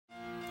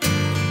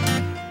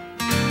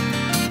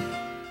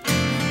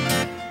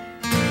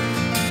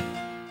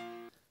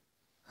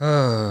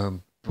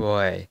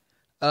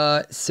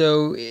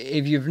So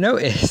if you've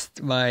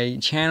noticed, my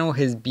channel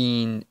has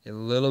been a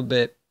little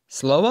bit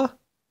slower.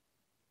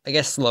 I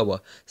guess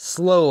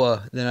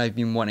slower than I've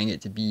been wanting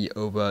it to be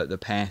over the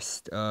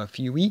past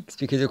few weeks,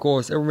 because of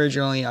course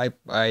originally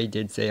I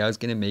did say I was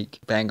gonna make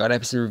Vanguard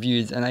episode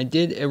reviews, and I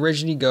did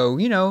originally go,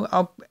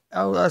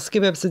 I'll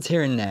skip episodes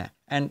here and there,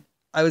 and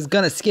I was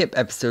gonna skip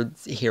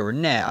episodes here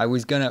and there. I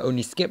was gonna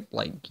only skip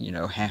like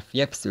half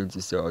the episodes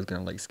or so. I was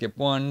gonna like skip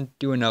one,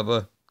 do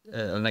another,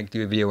 and like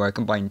do a video where I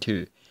combine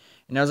two.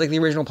 And that was like the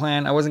original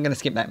plan. I wasn't going to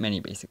skip that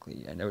many,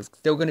 basically. And it was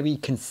still going to be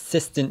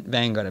consistent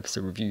Vanguard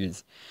episode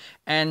reviews.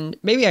 And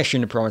maybe I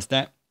shouldn't have promised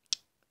that.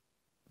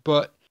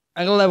 But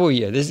at a level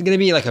here, this is going to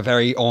be like a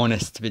very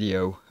honest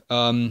video.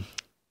 I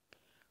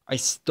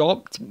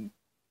stopped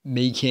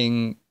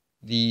making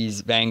these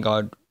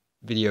Vanguard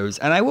videos.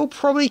 And I will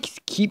probably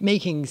keep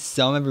making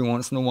some every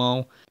once in a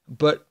while.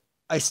 But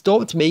I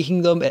stopped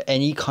making them at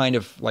any kind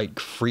of like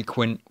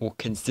frequent or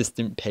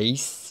consistent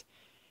pace.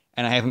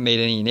 And I haven't made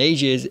any in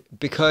ages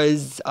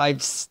because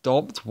I've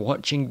stopped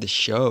watching the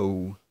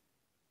show.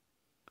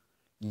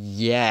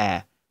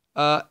 Yeah.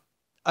 I've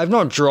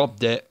not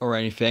dropped it or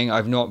anything.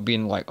 I've not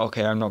been like,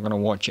 okay, I'm not going to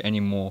watch it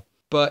anymore.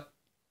 But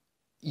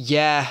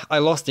yeah, I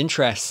lost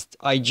interest.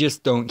 I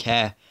just don't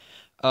care.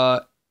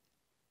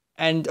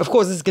 And of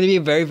course, it's going to be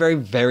a very, very,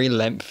 very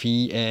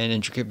lengthy and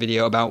intricate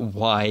video about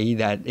why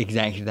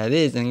exactly that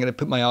is. And I'm going to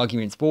put my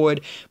arguments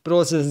forward. But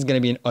also, this is going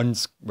to be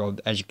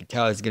as you can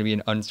tell, it's going to be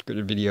an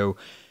unscripted video.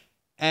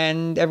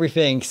 And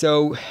everything.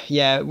 So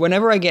yeah,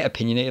 whenever I get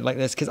opinionated like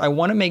this, because I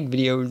want to make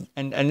videos,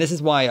 and this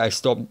is why I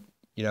stopped,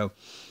 with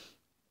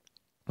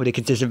the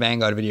consistent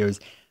Vanguard videos.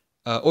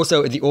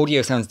 Also, the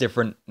audio sounds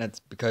different. That's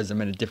because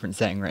I'm in a different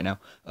setting right now.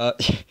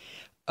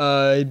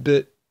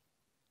 But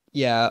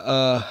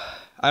yeah,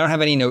 I don't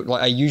have any note.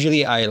 Like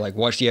I like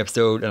watch the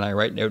episode and I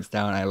write notes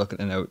down. And I look at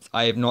the notes.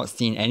 I have not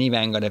seen any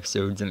Vanguard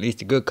episodes in at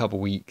least a good couple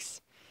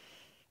weeks,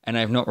 and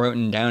I've not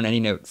written down any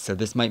notes. So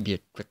this might be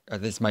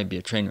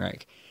a train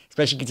wreck.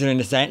 Especially considering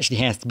this actually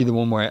has to be the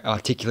one where I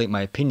articulate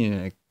my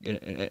opinion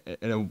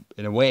in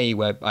a way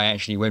where I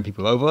actually win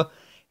people over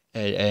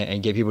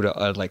and get people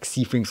to like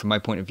see things from my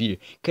point of view.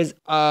 Because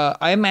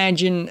I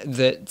imagine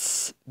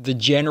that the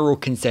general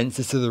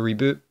consensus of the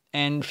reboot,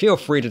 and feel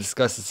free to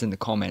discuss this in the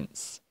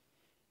comments,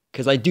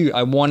 because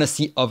I want to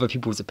see other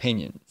people's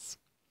opinions.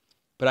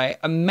 But I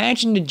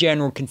imagine the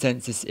general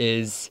consensus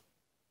is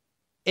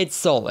it's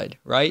solid,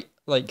 right?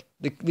 Like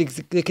the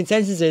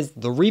consensus is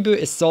the reboot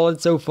is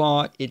solid so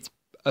far. It's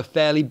a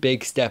fairly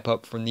big step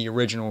up from the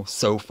original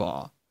so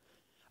far.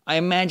 I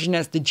imagine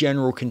that's the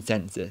general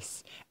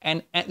consensus.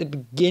 And at the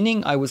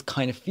beginning, I was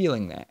kind of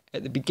feeling that.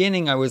 At the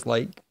beginning, I was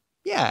like,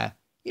 yeah,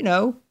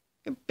 a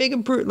big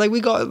improvement. Like we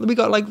got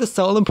like the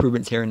subtle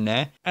improvements here and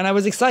there. And I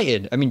was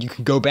excited. I mean, you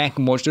can go back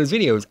and watch those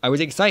videos. I was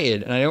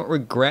excited, and I don't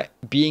regret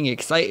being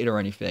excited or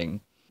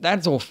anything.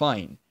 That's all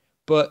fine.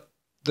 But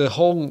the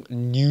whole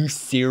new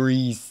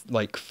series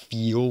like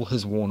feel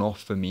has worn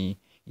off for me.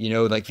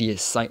 Like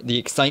the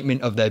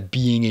excitement of there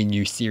being a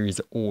new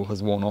series all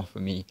has worn off for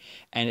me.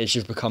 And it's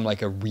just become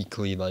like a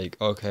weekly, like,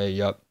 okay,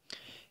 yep.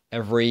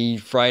 Every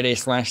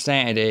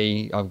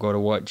Friday/Saturday, I've got to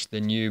watch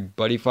the new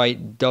Buddy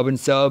Fight dub and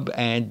sub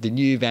and the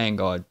new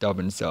Vanguard dub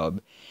and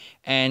sub.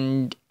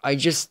 And I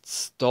just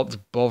stopped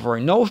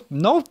bothering.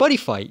 No Buddy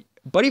Fight.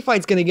 Buddy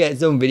Fight's going to get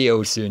its own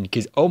video soon,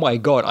 because, oh my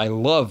god, I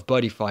love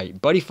Buddy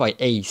Fight. Buddy Fight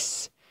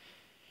Ace.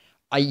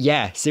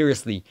 Yeah,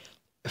 seriously.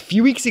 A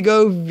few weeks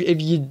ago,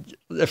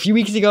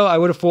 I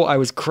would have thought I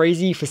was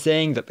crazy for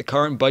saying that the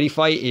current Buddy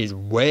Fight is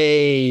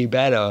way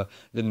better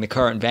than the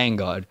current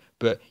Vanguard.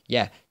 But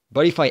yeah,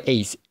 Buddy Fight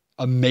Ace,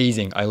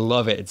 amazing. I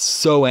love it. It's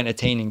so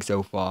entertaining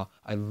so far.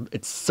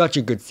 It's such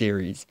a good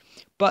series.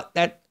 But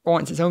that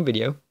warrants its own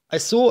video. I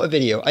saw a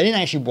video. I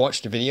didn't actually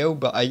watch the video,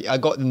 but I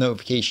got the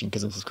notification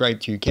because I'm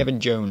subscribed to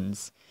Kevin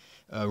Jones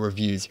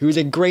Reviews, who is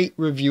a great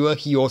reviewer.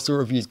 He also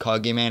reviews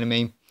card game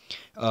anime.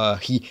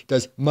 He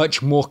does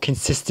much more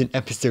consistent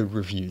episode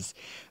reviews.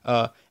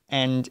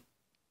 And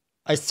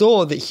I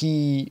saw that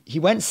he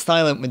went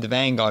silent with the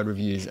Vanguard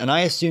reviews, and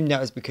I assumed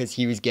that was because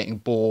he was getting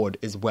bored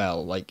as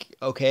well. Like,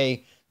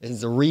 okay, this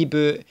is a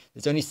reboot.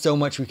 There's only so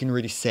much we can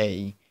really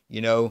say,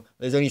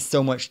 There's only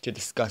so much to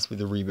discuss with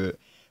the reboot.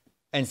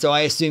 And so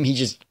I assume he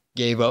just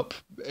gave up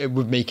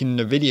with making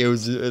the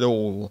videos at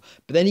all.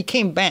 But then he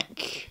came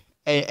back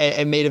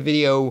and made a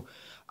video.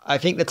 I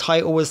think the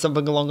title was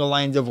something along the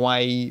lines of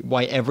why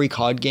every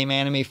card game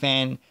anime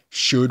fan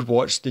should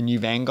watch the new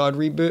Vanguard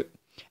reboot.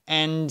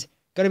 And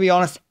gotta be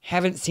honest,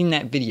 haven't seen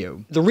that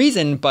video. The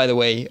reason, by the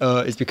way,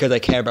 is because I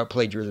care about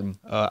plagiarism.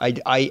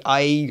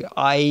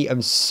 I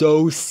am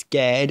so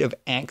scared of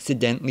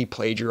accidentally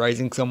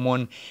plagiarizing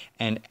someone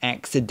and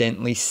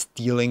accidentally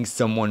stealing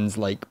someone's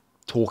like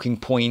talking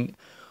point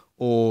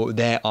or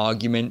their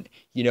argument.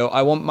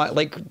 I want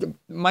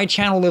my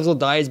channel lives or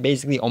dies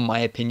basically on my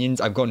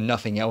opinions. I've got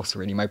nothing else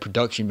really. My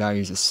production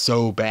values are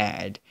so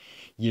bad.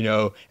 you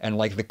know, and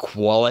like the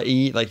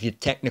quality, like the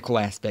technical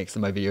aspects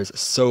of my videos are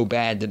so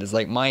bad that it's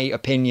like my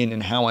opinion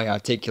and how I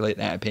articulate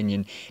that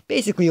opinion,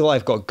 basically all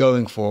I've got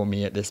going for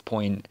me at this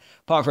point,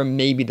 apart from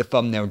maybe the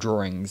thumbnail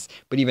drawings,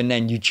 but even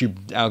then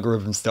YouTube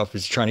algorithm stuff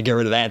is trying to get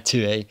rid of that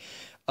too, eh?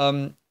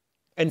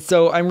 And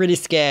so I'm really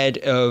scared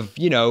of,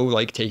 you know,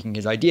 like taking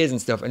his ideas and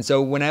stuff. And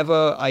so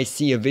whenever I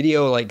see a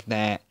video like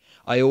that,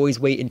 I always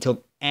wait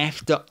until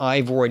after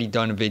I've already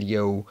done a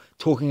video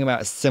talking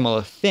about a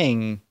similar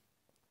thing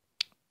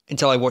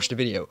until I watch the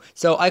video.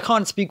 So I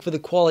can't speak for the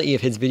quality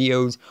of his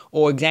videos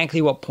or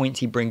exactly what points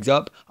he brings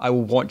up. I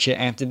will watch it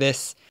after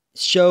this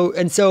show.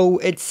 And so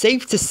it's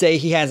safe to say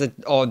he has a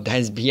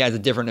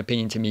different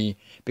opinion to me,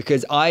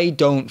 because I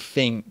don't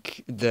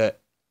think that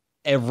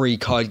every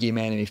card game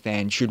anime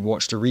fan should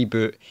watch the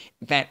reboot.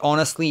 In fact,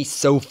 honestly,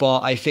 so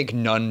far, I think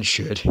none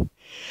should.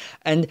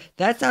 And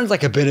that sounds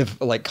like a bit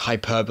of like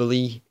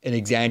hyperbole, an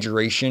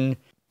exaggeration,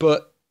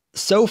 but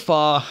so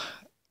far,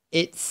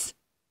 it's,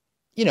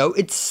 you know,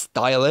 it's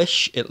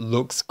stylish, it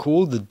looks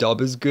cool, the dub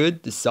is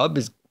good, the sub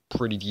is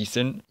pretty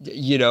decent,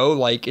 you know,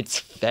 like it's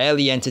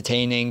fairly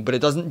entertaining, but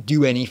it doesn't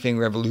do anything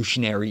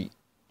revolutionary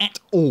at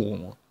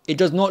all. It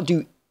does not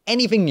do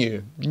anything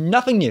new,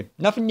 nothing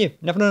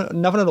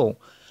at all.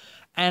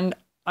 And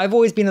I've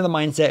always been in the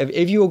mindset of,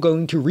 if you're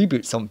going to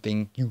reboot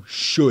something, you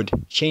should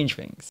change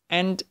things.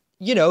 And,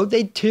 you know,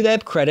 to their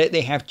credit,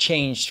 they have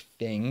changed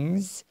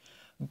things,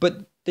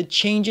 but the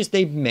changes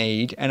they've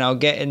made, and I'll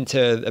get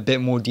into a bit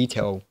more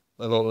detail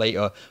a little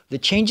later, the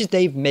changes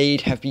they've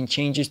made have been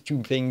changes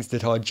to things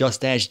that are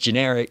just as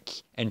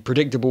generic and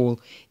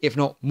predictable, if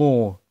not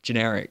more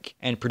generic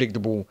and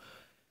predictable.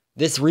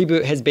 This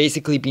reboot has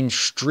basically been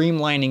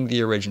streamlining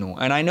the original,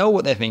 and I know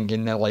what they're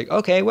thinking. They're like,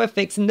 okay, we're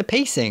fixing the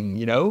pacing,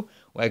 you know?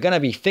 We're going to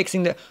be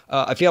fixing the...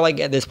 I feel like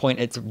at this point,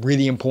 it's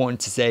really important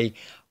to say,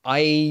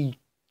 I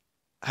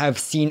have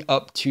seen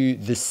up to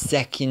the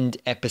second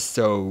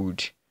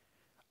episode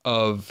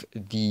of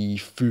the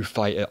Foo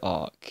Fighter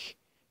arc,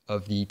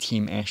 of the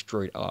Team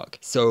Asteroid arc.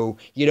 So,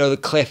 you know, the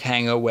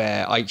cliffhanger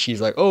where Aichi's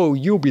like, oh,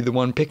 you'll be the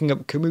one picking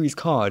up Kamui's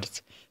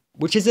cards,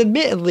 which is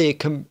admittedly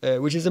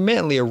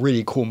a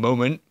really cool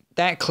moment.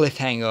 That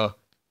cliffhanger,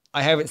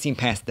 I haven't seen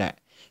past that.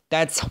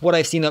 That's what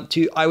I've seen up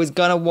to. I was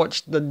gonna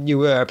watch the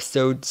newer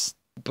episodes,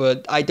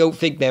 but I don't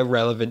think they're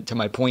relevant to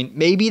my point.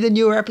 Maybe the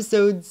newer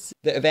episodes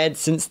that have aired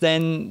since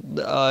then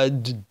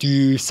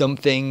do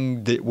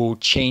something that will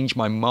change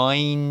my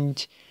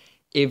mind.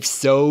 If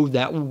so,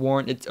 that will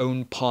warrant its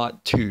own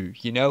part 2,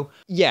 you know?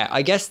 Yeah,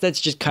 I guess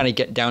let's just kind of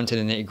get down to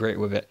the nitty-gritty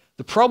with it.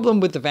 The problem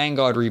with the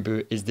Vanguard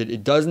reboot is that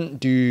it doesn't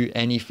do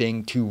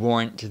anything to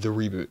warrant the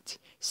reboot.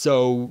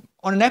 So,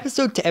 on an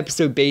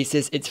episode-to-episode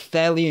basis, it's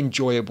fairly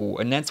enjoyable,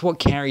 and that's what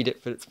carried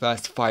it for its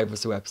first 5 or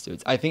so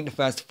episodes. I think the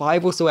first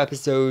 5 or so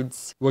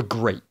episodes were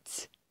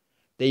great.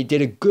 They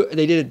did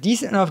a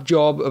decent enough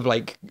job of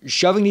like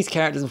shoving these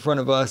characters in front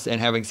of us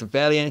and having some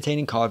fairly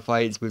entertaining card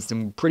fights with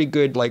some pretty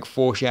good like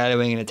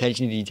foreshadowing and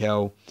attention to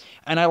detail.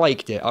 And I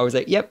liked it. I was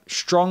like, yep,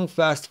 strong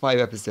first 5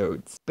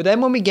 episodes. But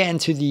then when we get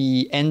into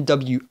the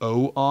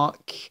NWO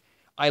arc,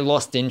 I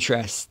lost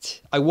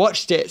interest.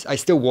 I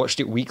still watched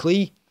it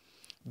weekly,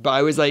 but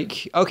I was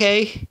like,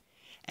 okay.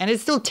 And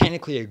it's still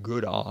technically a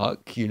good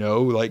arc, you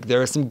know, like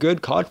there are some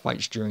good card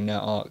fights during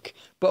that arc.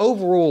 But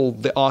overall,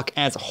 the arc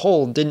as a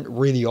whole didn't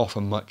really offer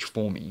much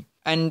for me.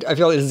 And I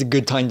feel like this is a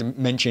good time to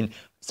mention,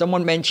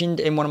 someone mentioned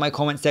in one of my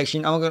comment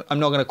section, I'm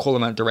not going to call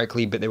them out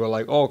directly, but they were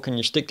like, oh, can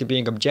you stick to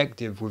being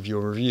objective with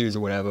your reviews or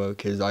whatever?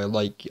 Because I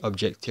like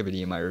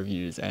objectivity in my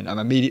reviews. And I'm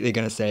immediately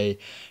going to say,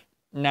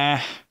 nah,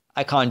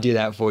 I can't do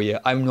that for you.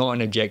 I'm not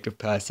an objective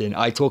person.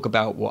 I talk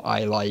about what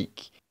I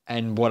like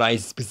and what I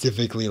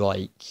specifically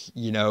like.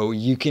 You know,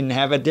 you can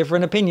have a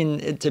different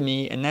opinion to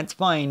me, and that's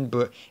fine,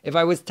 but if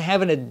I was to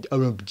have an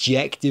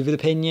objective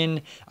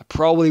opinion, I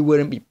probably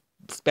wouldn't be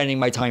spending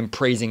my time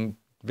praising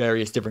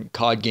various different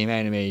card game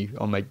anime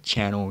on my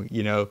channel,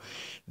 you know.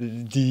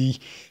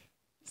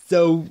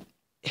 So,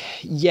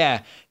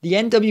 yeah, the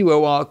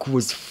NWO arc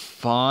was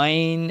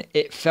fine.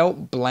 It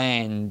felt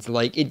bland.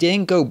 Like, it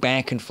didn't go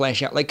back and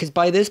flesh out. Like, because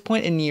by this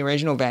point in the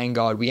original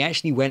Vanguard, we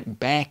actually went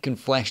back and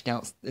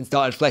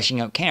started fleshing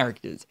out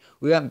characters.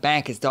 We went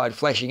back and started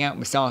fleshing out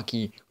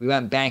Misaki. We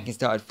went back and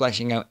started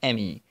fleshing out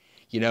Emi,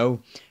 you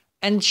know?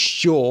 And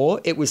sure,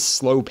 it was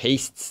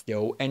slow-paced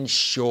still, and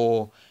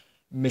sure,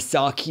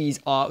 Misaki's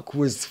arc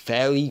was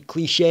fairly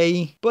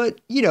cliche, but,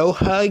 you know,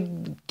 her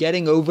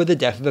getting over the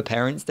death of her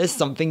parents, there's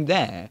something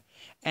there.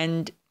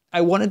 And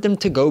I wanted them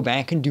to go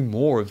back and do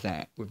more of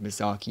that with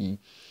Misaki.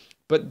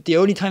 But the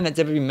only time that's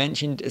ever been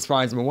mentioned, as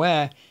far as I'm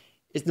aware,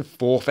 is the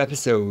 4th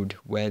episode,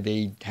 where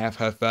they have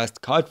her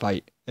first card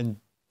fight. And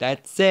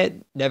that's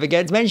it. Never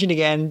gets mentioned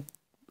again.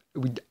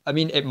 I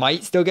mean, it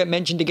might still get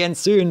mentioned again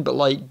soon, but,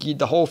 like,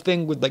 the whole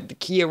thing with, like, the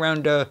key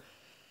around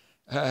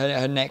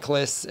her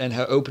necklace and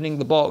her opening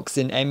the box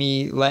and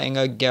Emi letting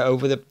her get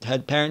over her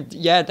parent,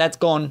 yeah, that's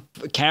gone.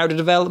 Character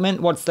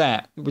development, what's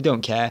that? We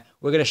don't care.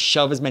 We're going to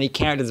shove as many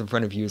characters in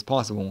front of you as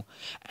possible.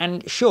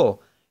 And sure,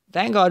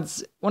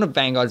 one of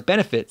Vanguard's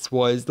benefits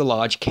was the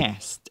large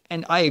cast.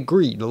 And I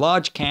agree, the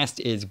large cast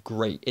is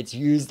great. It's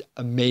used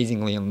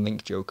amazingly on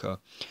Link Joker.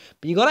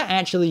 But you gotta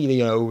actually,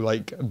 you know,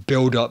 like,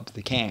 build up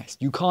the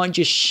cast. You can't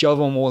just shove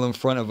them all in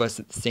front of us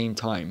at the same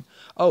time.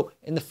 Oh,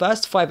 in the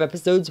first 5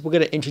 episodes, we're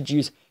gonna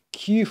introduce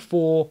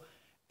Q4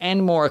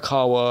 and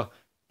Morikawa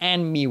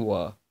and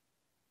Miwa.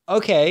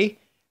 Okay.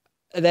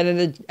 And then in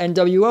the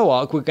NWO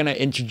arc, we're gonna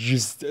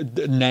introduce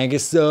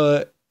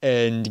Nagisa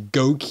and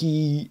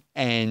Goki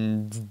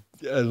and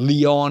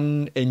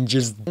Leon,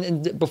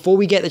 and before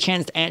we get the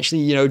chance to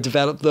actually, you know,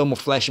 develop them or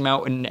flesh them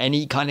out in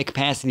any kind of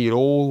capacity at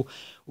all,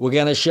 we're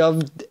gonna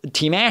shove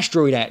Team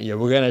Asteroid at you.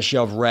 We're gonna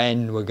shove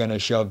Ren. We're gonna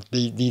shove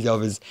these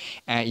others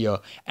at you,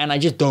 and I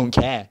just don't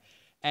care.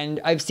 And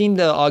I've seen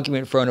the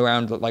argument thrown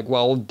around that, like,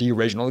 well, the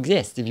original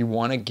exists. If you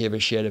want to give a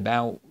shit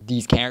about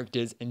these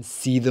characters and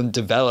see them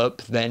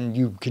develop, then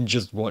you can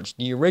just watch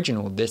the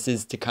original. This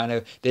is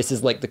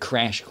like the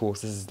crash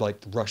course. This is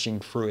like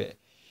rushing through it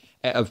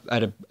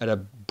at a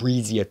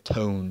breezier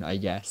tone, I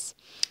guess.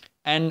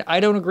 And I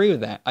don't agree with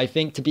that. I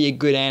think to be a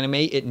good anime,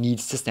 it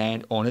needs to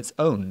stand on its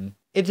own.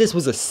 If this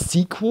was a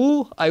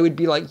sequel, I would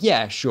be like,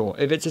 yeah, sure.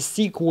 If it's a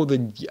sequel,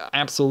 then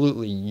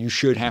absolutely, you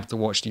should have to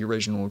watch the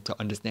original to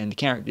understand the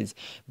characters.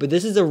 But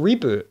this is a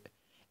reboot.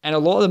 And a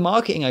lot of the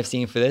marketing I've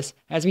seen for this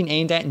has been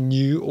aimed at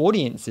new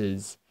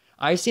audiences.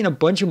 I've seen a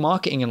bunch of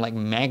marketing in, like,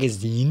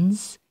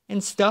 magazines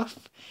and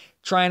stuff,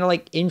 trying to,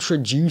 like,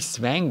 introduce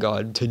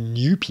Vanguard to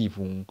new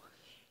people.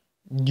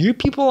 New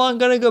people aren't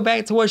going to go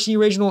back to watch the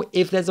original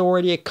if there's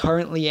already a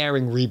currently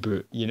airing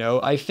reboot, you know?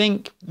 I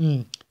think,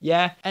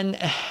 yeah, and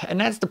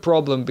that's the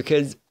problem,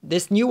 because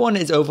this new one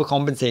is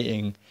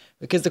overcompensating,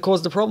 because of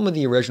course the problem with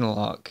the original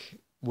arc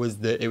was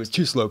that it was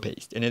too slow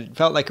paced and it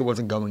felt like it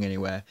wasn't going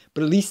anywhere.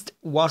 But at least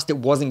whilst it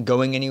wasn't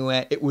going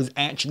anywhere, it was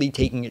actually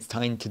taking its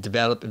time to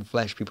develop and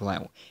flesh people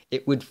out.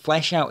 It would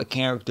flesh out a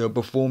character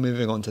before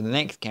moving on to the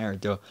next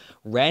character.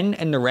 Ren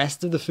and the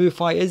rest of the Foo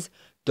Fighters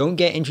don't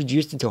get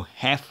introduced until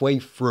halfway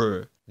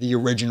through the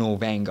original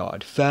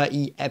Vanguard,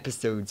 30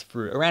 episodes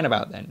through, around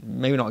about then.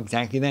 Maybe not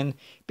exactly then,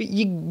 but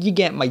you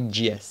get my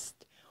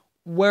gist.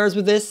 Whereas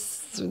with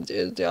this,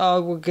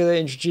 we're gonna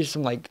introduce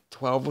them like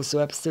 12 or so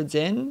episodes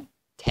in,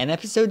 10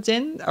 episodes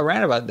in,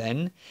 around about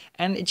then,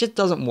 and it just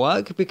doesn't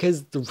work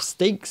because the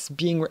stakes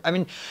being, I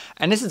mean,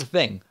 and this is the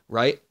thing,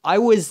 right? I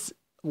was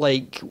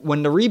like,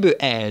 when the reboot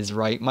airs,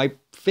 right, my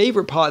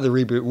favorite part of the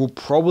reboot will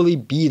probably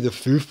be the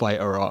Foo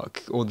Fighter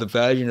arc, or the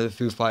version of the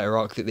Foo Fighter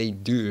arc that they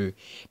do,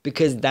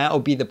 because that'll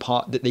be the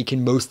part that they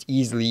can most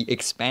easily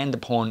expand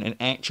upon and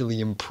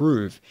actually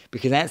improve,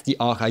 because that's the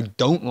arc I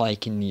don't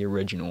like in the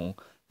original.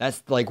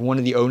 That's like one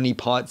of the only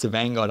parts of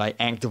Vanguard I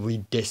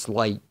actively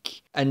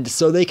dislike. And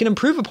so they can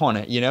improve upon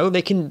it, you know?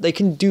 They can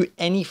do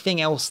anything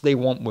else they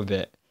want with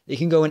it. They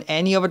can go in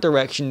any other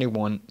direction they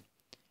want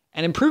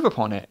and improve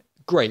upon it.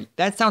 Great.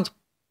 That sounds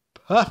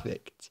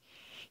perfect.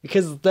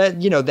 Because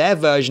their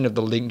version of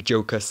the Link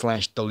Joker /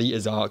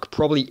 Deleter's arc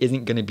probably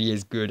isn't going to be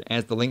as good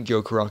as the Link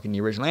Joker arc in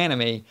the original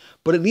anime,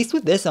 but at least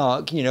with this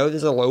arc, you know,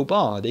 there's a low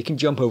bar. They can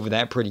jump over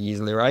that pretty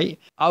easily, right?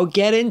 I'll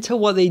get into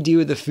what they do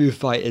with the Foo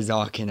Fighters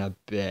arc in a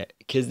bit,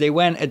 because they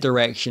went a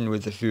direction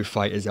with the Foo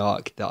Fighters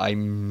arc that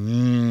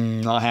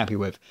I'm not happy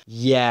with.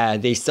 Yeah,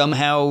 they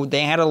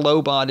had a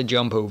low bar to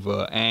jump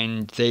over,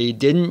 and they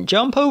didn't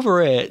jump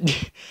over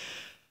it.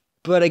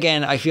 But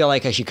again, I feel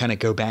like I should kind of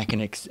go back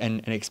and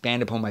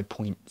expand upon my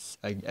points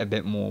a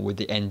bit more with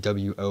the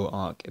NWO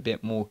arc a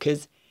bit more,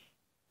 because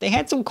they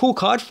had some cool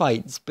card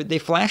fights, but they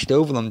flashed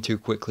over them too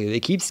quickly. They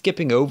keep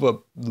skipping over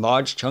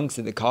large chunks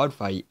of the card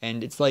fight,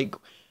 and it's like,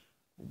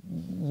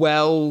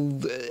 well,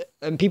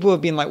 and people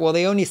have been like, well,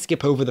 they only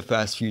skip over the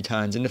first few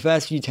turns, and the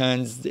first few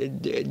turns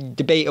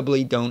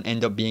debatably don't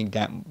end up being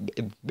that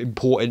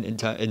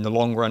important in the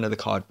long run of the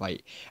card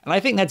fight. And I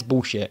think that's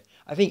bullshit.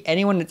 I think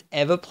anyone that's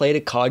ever played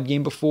a card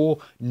game before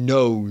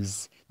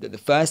knows that the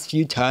first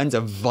few turns are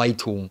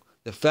vital.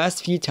 The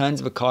first few turns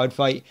of a card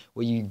fight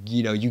where you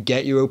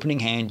get your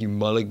opening hand, you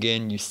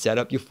mulligan, you set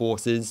up your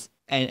forces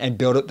and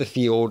build up the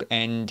field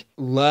and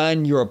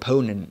learn your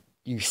opponent.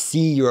 You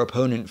see your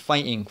opponent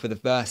fighting for the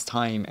first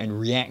time and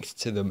react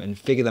to them and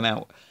figure them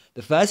out.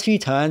 The first few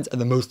turns are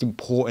the most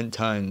important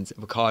turns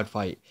of a card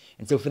fight.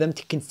 And so for them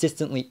to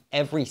consistently,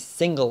 every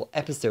single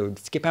episode,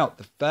 skip out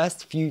the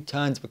first few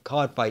turns of a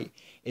card fight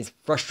is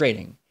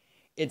frustrating.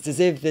 It's as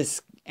if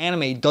this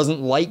anime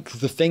doesn't like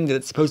the thing that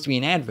it's supposed to be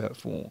an advert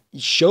for.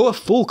 Show a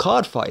full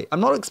card fight. I'm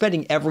not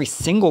expecting every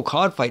single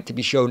card fight to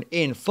be shown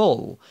in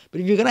full,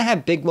 but if you're going to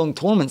have big long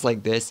tournaments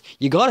like this,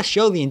 you gotta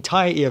show the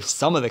entirety of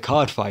some of the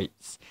card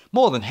fights.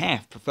 More than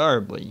half,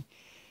 preferably.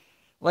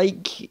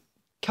 Like,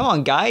 come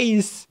on,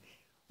 guys.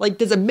 Like,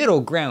 there's a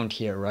middle ground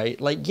here, right?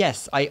 Like,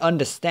 yes, I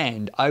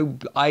understand.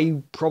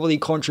 I probably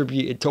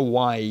contributed to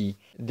why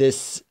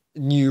this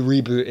new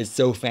reboot is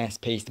so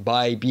fast-paced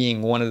by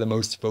being one of the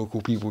most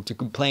vocal people to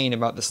complain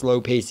about the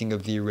slow pacing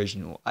of the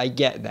original. I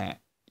get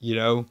that, you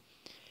know?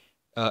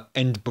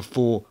 And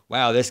before,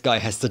 wow, this guy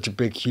has such a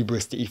big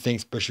hubris that he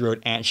thinks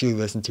Bushiroad actually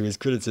listened to his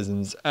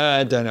criticisms.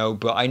 I don't know,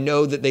 but I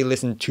know that they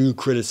listen to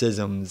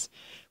criticisms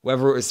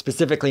whether it was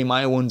specifically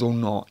my ones or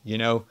not, you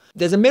know?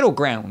 There's a middle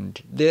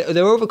ground. They're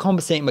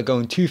overcompensating by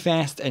going too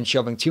fast and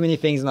shoving too many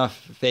things in our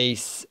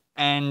face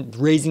and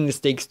raising the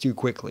stakes too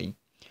quickly.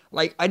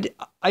 Like,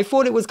 I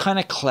thought it was kind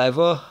of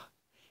clever,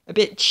 a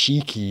bit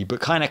cheeky, but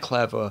kind of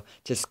clever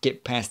to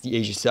skip past the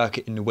Asia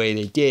circuit in the way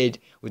they did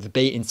with the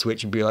bait and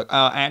switch and be like,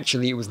 oh,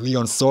 actually it was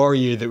Leon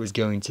Sawyer that was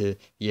going to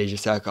the Asia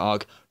circuit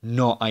arc,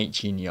 not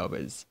Aichi and the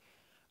others.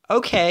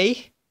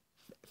 Okay,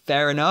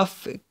 fair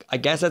enough. I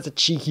guess that's a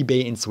cheeky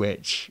bait and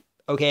switch.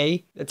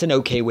 Okay, that's an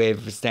okay way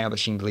of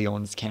establishing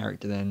Leon's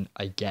character then,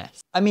 I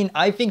guess. I mean,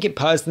 I think it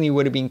personally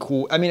would have been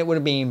cool. I mean, it would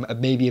have been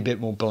maybe a bit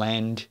more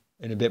bland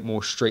and a bit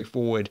more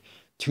straightforward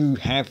to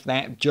have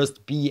that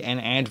just be an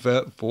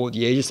advert for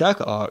the Asia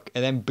Circuit arc.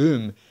 And then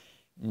boom,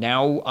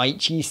 now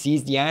Aichi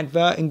sees the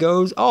advert and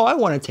goes, oh, I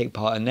want to take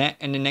part in that.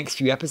 And the next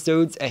few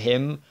episodes are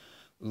him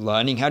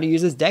learning how to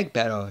use his deck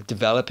better,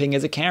 developing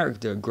as a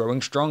character,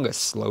 growing stronger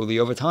slowly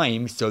over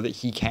time so that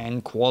he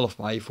can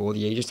qualify for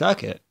the Asia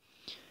Circuit.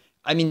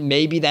 I mean,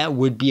 maybe that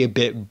would be a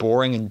bit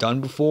boring and done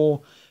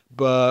before,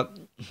 but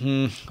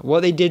what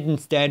they did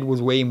instead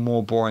was way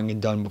more boring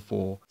and done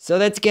before. So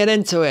let's get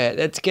into it.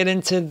 Let's get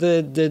into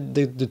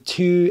the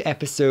two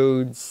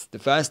episodes, the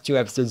first two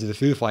episodes of the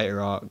Foo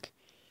Fighter arc.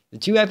 The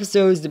two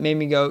episodes that made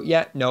me go,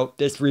 yeah, no,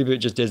 this reboot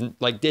just isn't,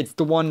 like, it's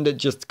the one that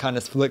just kind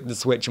of flicked the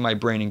switch in my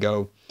brain and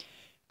go,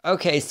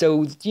 okay,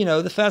 so, you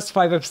know, the first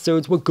 5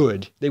 episodes were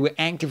good. They were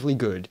actively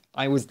good.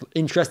 I was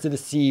interested to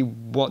see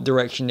what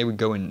direction they would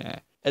go in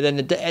there. And then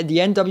at the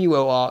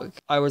NWO arc,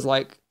 I was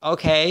like,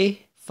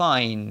 okay,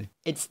 fine.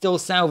 It's still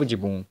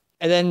salvageable.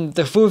 And then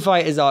the Foo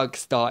Fighters arc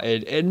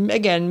started. And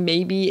again,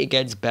 maybe it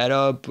gets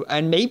better.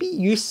 And maybe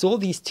you saw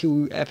these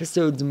 2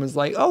 episodes and was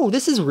like, oh,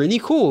 this is really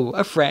cool.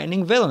 A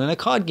threatening villain in a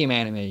card game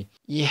anime.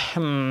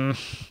 Yeah,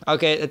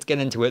 okay, let's get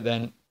into it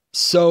then.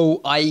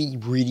 So I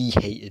really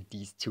hated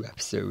these 2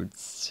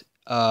 episodes.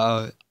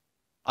 I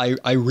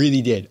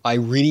really did. I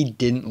really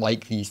didn't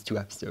like these 2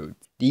 episodes.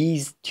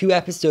 These 2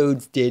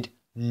 episodes did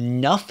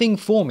nothing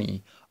for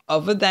me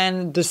other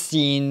than the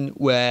scene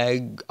where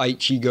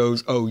Aichi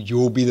goes, oh,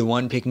 you'll be the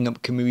one picking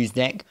up Kamui's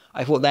deck.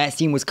 I thought that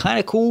scene was kind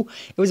of cool.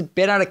 It was a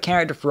bit out of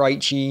character for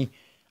Aichi.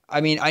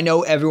 I mean, I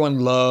know everyone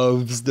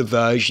loves the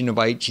version of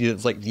Aichi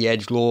that's like the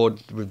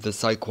Edgelord with the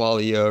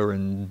Psyqualia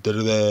and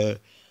da-da-da.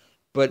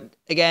 But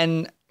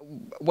again,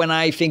 when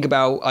I think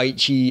about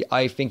Aichi,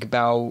 I think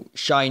about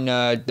shy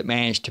nerd that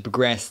managed to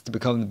progress to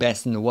become the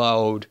best in the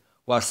world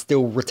while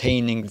still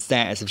retaining the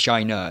status of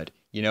shy nerd.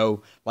 You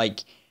know,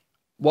 like,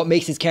 what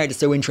makes his character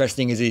so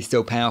interesting is he's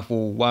so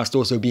powerful whilst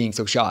also being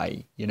so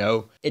shy, you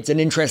know? It's an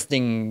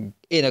interesting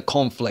inner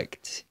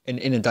conflict and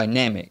inner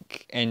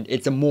dynamic, and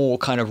it's a more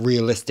kind of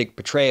realistic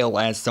portrayal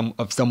as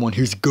someone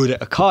who's good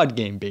at a card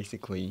game,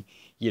 basically,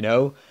 you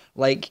know?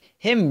 Like,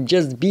 him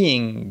just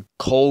being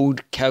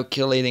cold,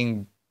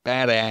 calculating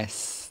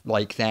badass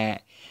like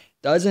that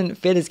doesn't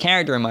fit his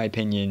character, in my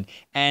opinion.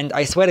 And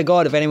I swear to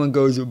God, if anyone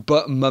goes,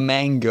 but my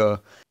manga,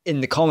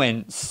 in the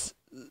comments,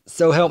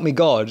 so help me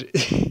God.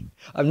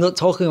 I'm not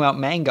talking about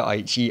manga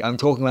Aichi, I'm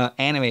talking about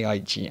anime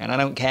Aichi, and I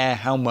don't care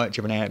how much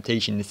of an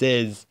adaptation this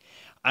is.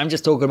 I'm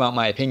just talking about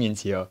my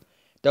opinions here.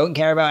 Don't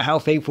care about how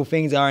faithful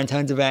things are in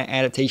terms of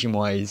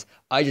adaptation-wise.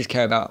 I just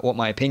care about what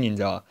my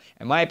opinions are.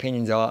 And my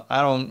opinions are,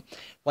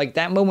 like,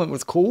 that moment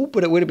was cool,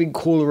 but it would have been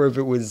cooler if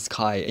it was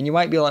Kai. And you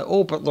might be like,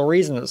 oh, but the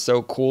reason it's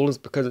so cool is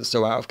because it's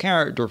so out of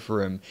character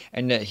for him.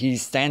 And that he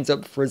stands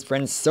up for his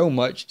friends so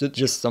much that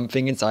just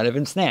something inside of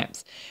him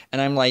snaps.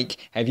 And I'm like,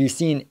 have you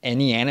seen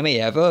any anime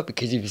ever?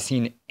 Because if you've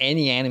seen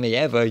any anime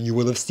ever, you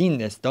will have seen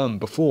this done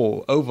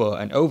before, over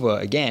and over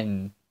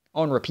again,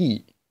 on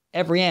repeat.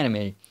 Every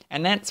anime.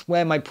 And that's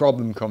where my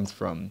problem comes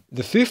from.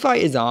 The Foo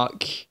Fighters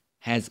arc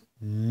has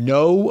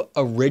no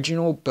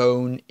original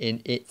bone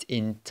in its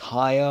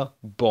entire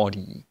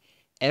body.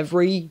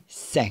 Every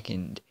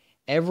second,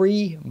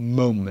 every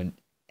moment,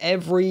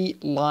 every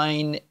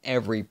line,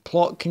 every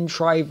plot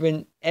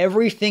contrivance,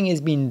 everything has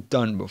been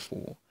done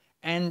before.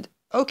 And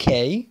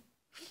okay,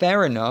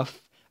 fair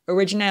enough.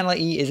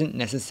 Originality isn't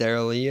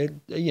necessarily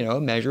a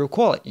measure of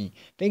quality.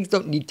 Things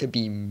don't need to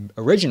be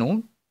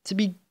original to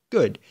be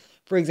good.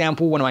 For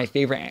example, one of my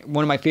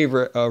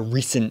favorite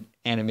recent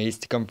animes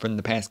to come from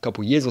the past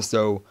couple years or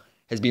so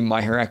has been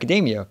My Hero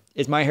Academia.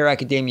 Is My Hero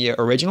Academia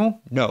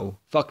original? No.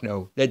 Fuck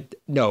no.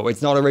 No,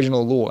 it's not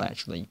original at all,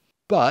 actually.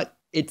 But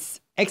it's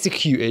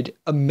executed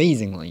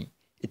amazingly.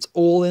 It's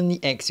all in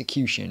the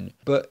execution.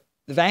 But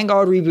the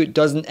Vanguard reboot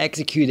doesn't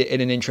execute it in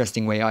an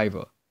interesting way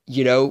either.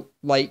 You know,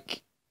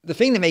 like, the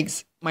thing that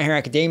makes My Hero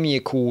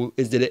Academia cool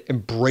is that it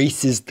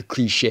embraces the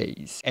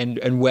cliches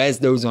and wears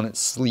those on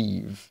its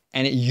sleeve.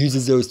 And it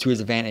uses those to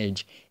its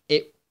advantage.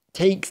 It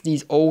takes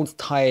these old,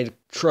 tired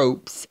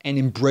tropes and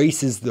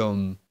embraces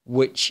them,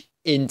 which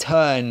in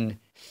turn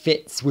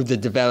fits with the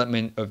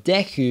development of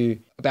Deku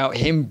about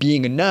him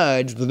being a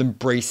nerd that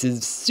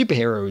embraces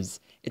superheroes.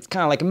 It's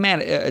kind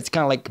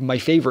of like my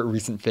favorite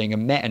recent thing, a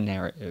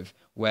meta-narrative,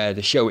 where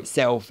the show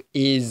itself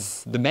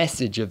is the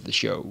message of the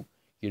show.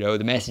 You know,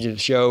 the message of the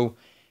show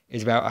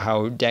is about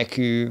how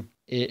Deku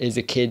is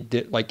a kid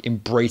that like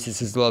embraces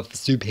his love for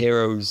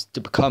superheroes to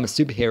become a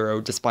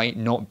superhero despite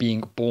not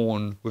being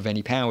born with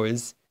any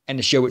powers. And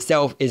the show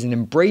itself is an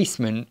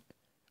embracement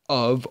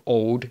of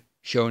old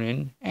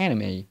shonen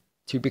anime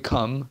to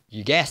become,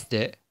 you guessed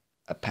it,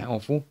 a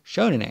powerful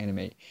shonen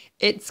anime.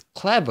 It's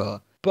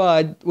clever,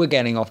 but we're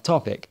getting off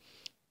topic.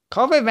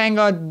 CardFight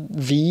Vanguard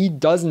V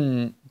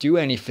doesn't do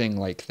anything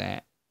like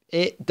that.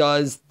 It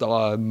does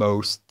the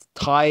most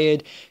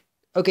tired.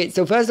 Okay,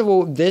 so first of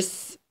all,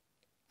 this,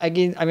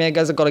 again, I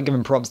guess I've got to give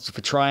him props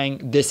for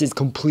trying. This is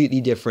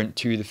completely different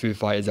to the Foo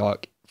Fighters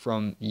arc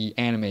from the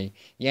anime.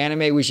 The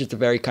anime was just a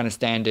very kind of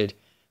standard,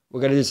 we're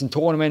going to do some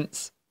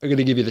tournaments, we're going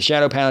to give you the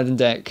Shadow Paladin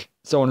deck,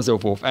 so on and so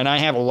forth. And I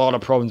have a lot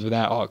of problems with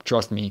that arc,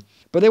 trust me.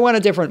 But they went a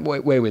different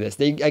way with this.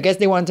 I guess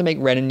they wanted to make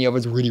Ren and the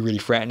others really, really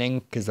threatening,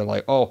 because they're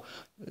like, oh,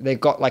 they've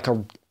got like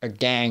a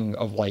gang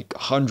of like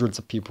hundreds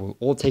of people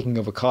all taking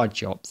over card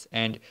shops.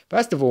 And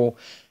first of all,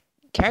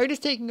 characters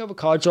taking over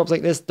card shops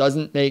like this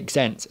doesn't make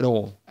sense at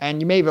all. And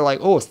you may be like,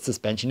 oh,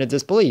 suspension of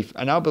disbelief.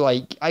 And I'll be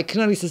like, I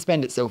can only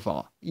suspend it so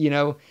far. You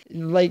know,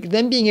 like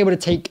them being able to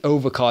take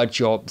over card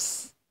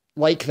shops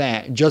like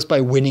that just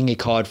by winning a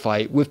card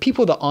fight with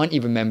people that aren't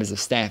even members of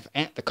staff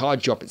at the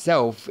card shop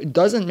itself, it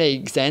doesn't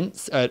make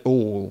sense at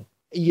all.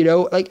 You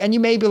know, like, and you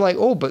may be like,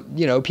 oh, but,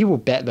 you know, people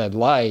bet their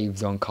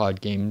lives on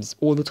card games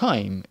all the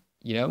time,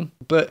 you know?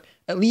 But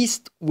at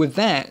least with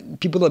that,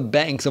 people are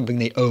betting something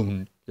they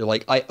own. They're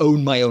like, I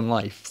own my own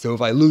life, so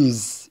if I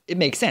lose, it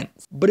makes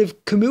sense. But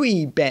if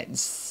Kamui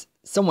bets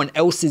someone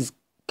else's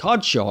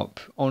card shop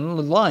on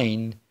the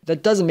line,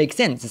 that doesn't make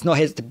sense. It's not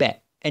his to bet.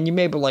 And you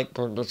may be like,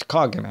 well, it's a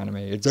card game anime.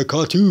 It's a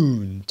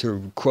cartoon,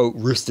 to quote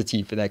Rooster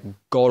Teeth for that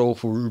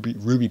god-awful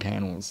Ruby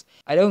panels.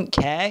 I don't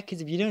care,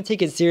 because if you don't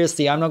take it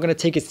seriously, I'm not going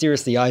to take it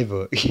seriously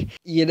either.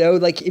 You know,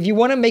 like, if you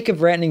want to make a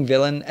threatening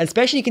villain,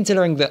 especially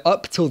considering that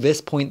up till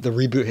this point, the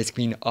reboot has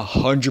been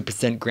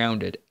 100%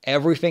 grounded.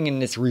 Everything in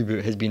this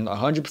reboot has been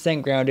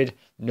 100% grounded,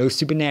 no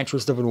supernatural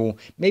stuff at all.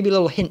 Maybe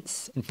little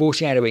hints and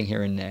foreshadowing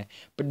here and there,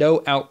 but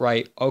no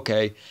outright,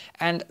 okay.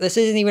 And this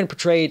isn't even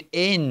portrayed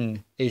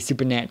in a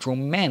supernatural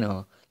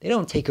manner. They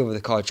don't take over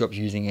the card shops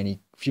using any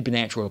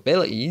supernatural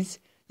abilities.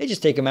 They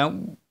just take them out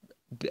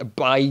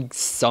by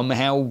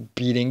somehow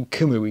beating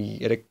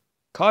Kamui at a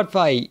card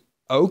fight.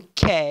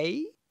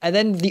 Okay. And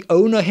then the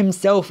owner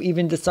himself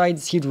even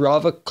decides he'd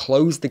rather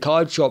close the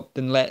card shop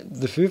than let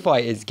the Foo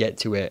Fighters get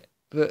to it.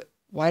 But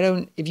why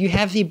don't, if you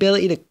have the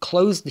ability to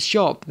close the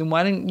shop, then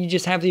why don't you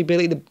just have the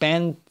ability to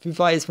ban Foo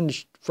Fighters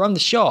from the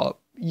shop?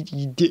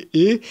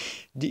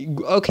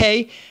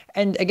 Okay,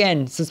 and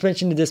again,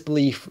 suspension of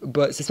disbelief,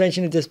 but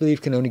suspension of disbelief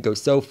can only go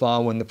so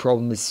far when the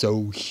problem is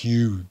so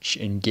huge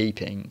and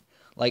gaping.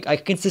 Like, I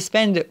can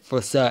suspend it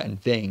for certain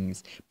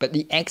things, but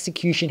the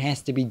execution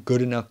has to be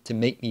good enough to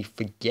make me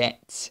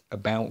forget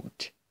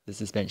about the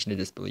suspension of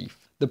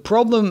disbelief. The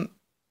problem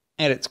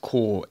at its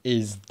core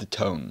is the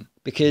tone.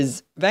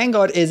 Because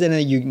Vanguard is in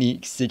a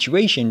unique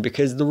situation,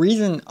 because the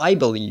reason I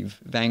believe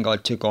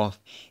Vanguard took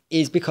off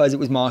is because it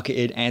was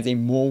marketed as a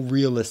more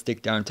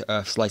realistic,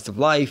 down-to-earth slice of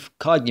life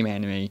card game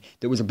anime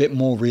that was a bit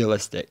more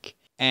realistic.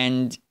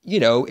 And,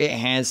 you know, it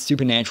has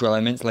supernatural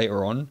elements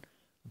later on,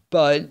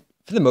 but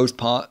for the most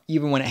part,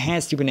 even when it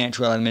has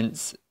supernatural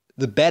elements,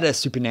 the better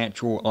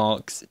supernatural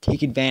arcs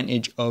take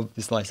advantage of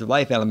the slice of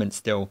life elements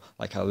still,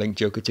 like how Link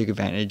Joker took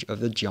advantage of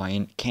the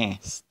giant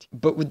cast.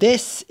 But with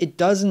this, it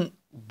doesn't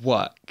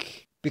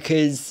work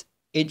because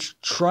it's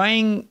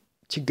trying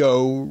to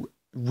go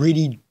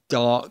really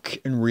dark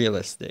and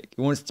realistic.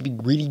 It wants to be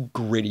really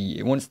gritty.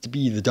 It wants to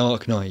be the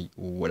Dark Knight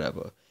or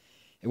whatever.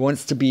 It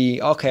wants to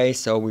be, okay,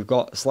 so we've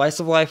got a slice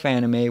of life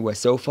anime where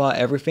so far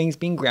everything's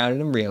been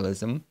grounded in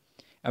realism,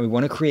 and we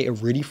want to create a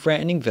really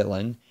threatening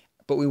villain,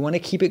 but we want to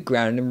keep it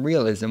grounded in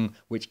realism,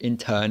 which in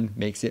turn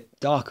makes it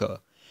darker.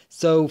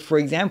 So, for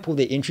example,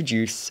 they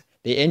introduce,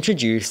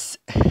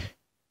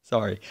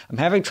 sorry, I'm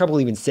having trouble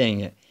even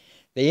saying it.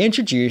 They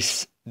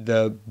introduce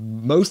the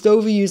most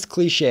overused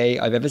cliche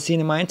I've ever seen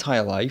in my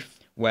entire life,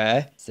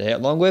 where, say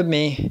it along with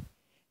me,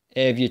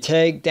 if you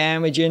take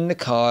damage in the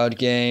card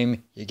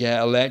game, you get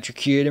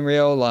electrocuted in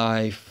real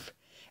life.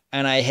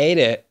 And I hate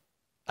it.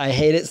 I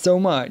hate it so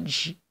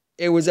much.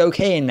 It was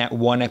okay in that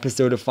one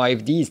episode of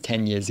 5Ds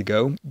 10 years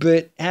ago,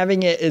 but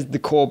having it as the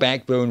core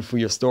backbone for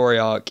your story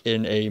arc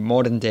in a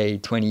modern day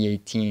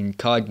 2018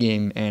 card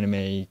game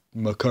anime,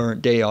 my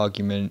current day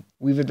argument,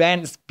 we've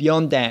advanced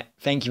beyond that,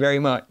 thank you very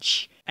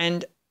much.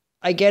 And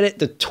I get it,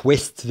 the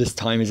twist this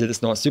time is that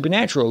it's not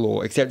supernatural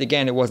lore, except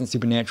again, it wasn't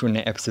supernatural in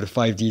that episode of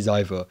 5Ds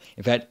either.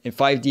 In fact,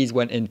 5Ds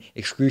went in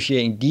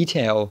excruciating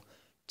detail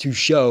to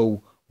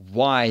show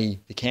why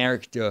the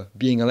character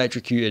being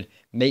electrocuted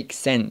makes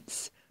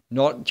sense.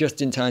 Not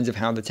just in terms of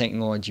how the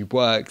technology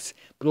works,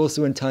 but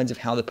also in terms of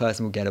how the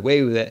person will get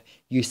away with it.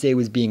 Yusei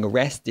was being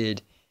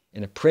arrested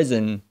in a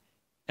prison,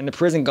 and the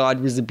prison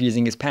guard was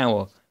abusing his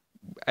power,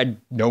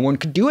 and no one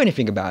could do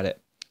anything about it.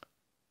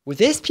 With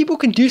this, people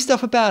can do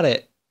stuff about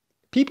it.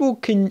 People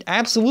can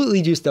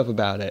absolutely do stuff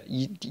about it.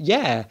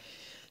 Yeah.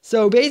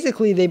 So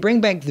basically, they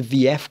bring back the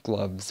VF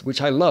gloves,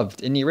 which I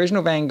loved. In the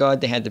original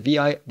Vanguard, they had the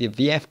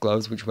VF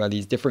gloves, which were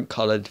these different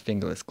colored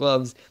fingerless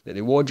gloves that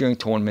they wore during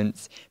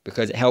tournaments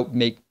because it helped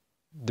make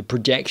the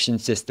projection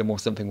system or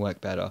something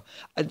work better.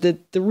 The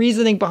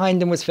reasoning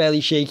behind them was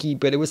fairly shaky,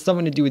 but it was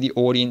something to do with the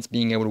audience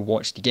being able to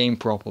watch the game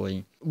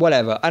properly.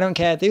 Whatever, I don't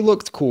care. They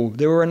looked cool.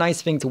 They were a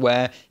nice thing to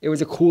wear. It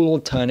was a cool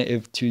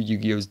alternative to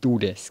Yu-Gi-Oh's Duel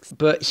Discs.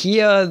 But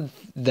here,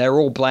 they're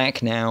all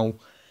black now,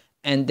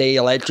 and they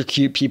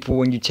electrocute people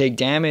when you take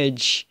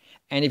damage.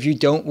 And if you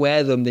don't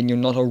wear them, then you're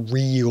not a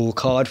real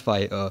card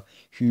fighter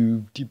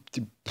who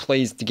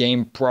plays the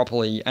game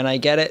properly. And I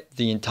get it.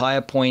 The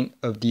entire point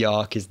of the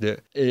arc is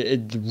that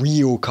the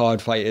real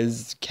card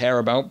fighters care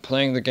about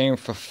playing the game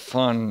for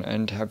fun.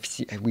 And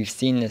we've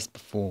seen this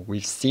before.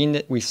 We've seen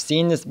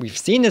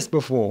this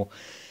before.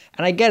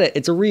 And I get it.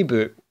 It's a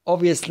reboot.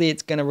 Obviously,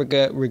 it's going to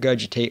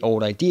regurgitate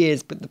old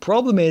ideas. But the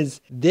problem is,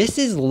 this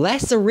is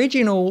less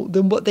original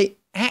than what they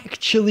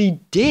actually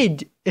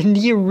did in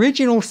the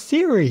original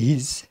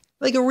series.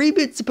 Like, a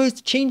reboot's supposed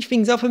to change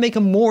things up and make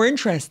them more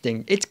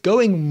interesting. It's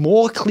going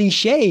more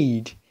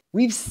cliched.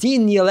 We've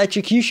seen the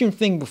electrocution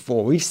thing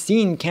before. We've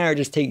seen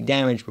characters take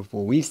damage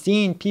before. We've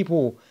seen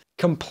people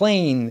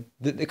complain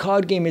that the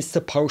card game is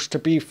supposed to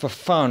be for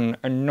fun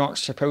and not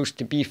supposed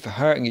to be for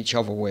hurting each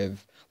other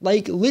with.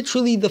 Like,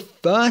 literally the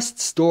first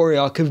story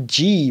arc of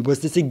G was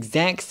this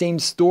exact same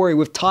story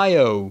with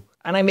Tayo.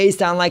 And I may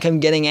sound like I'm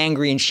getting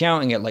angry and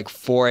shouting at like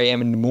 4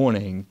 a.m. in the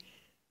morning.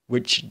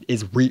 Which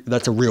is,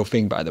 that's a real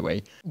thing, by the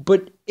way.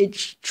 But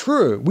it's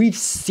true. We've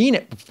seen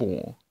it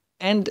before.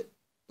 And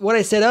what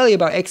I said earlier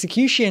about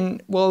execution,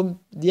 well,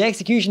 the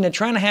execution they're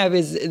trying to have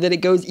is that it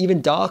goes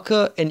even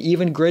darker and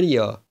even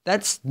grittier.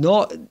 That's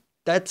not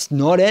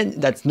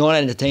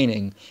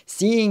entertaining.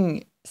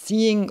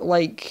 Seeing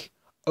like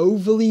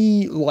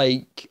overly,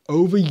 like,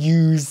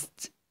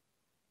 overused,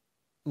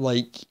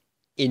 like,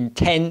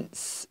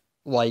 intense,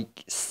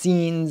 like,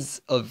 scenes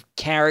of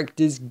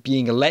characters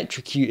being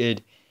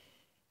electrocuted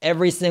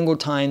every single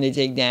time they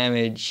take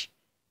damage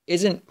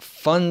isn't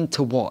fun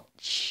to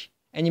watch.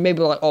 And you may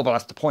be like, oh, but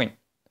that's the point.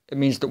 It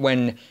means that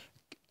when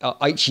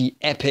Aichi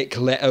Epic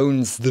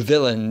owns the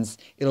villains,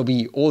 it'll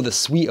be all the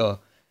sweeter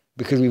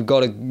because we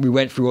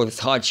went through all this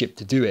hardship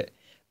to do it.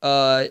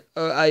 I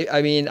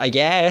mean, I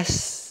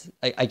guess.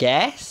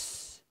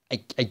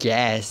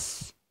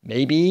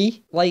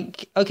 Maybe.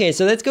 Like, okay,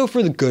 so let's go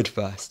for the good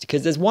first.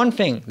 Because there's one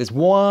thing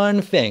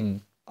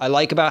I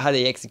like about how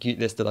they execute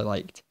this that I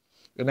liked.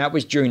 And that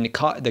was during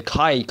the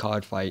Kai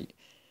card fight,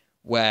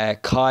 where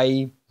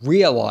Kai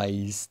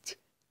realized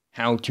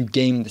how to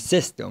game the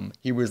system.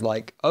 He was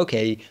like,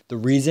 okay, the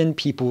reason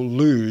people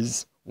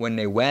lose when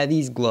they wear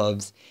these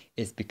gloves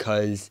is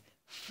because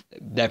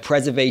their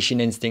preservation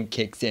instinct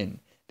kicks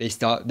in.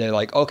 They're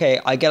like, okay,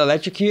 I get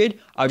electrocuted,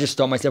 I'll just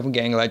stop myself from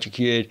getting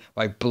electrocuted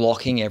by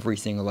blocking every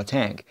single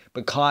attack.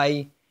 But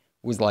Kai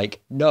was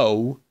like,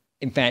 no.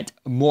 In fact,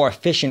 a more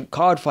efficient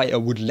card fighter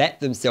would let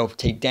themselves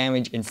take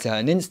damage in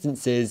certain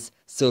instances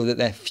so that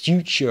their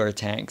future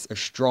attacks are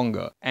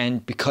stronger.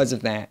 And because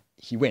of that,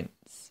 he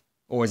wins.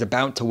 Or is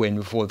about to win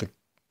before the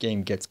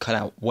game gets cut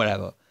out,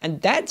 whatever.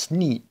 And that's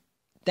neat.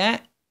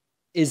 That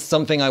is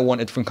something I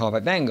wanted from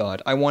CardFight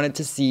Vanguard. I want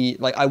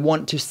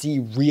to see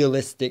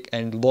realistic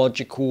and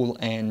logical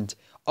and,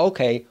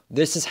 okay,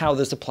 this is how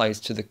this applies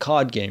to the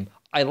card game.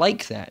 I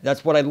like that.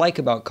 That's what I like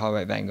about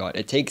CardFight Vanguard.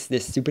 It takes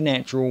this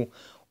supernatural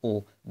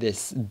or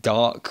this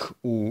dark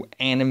or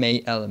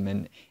anime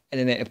element, and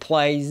then it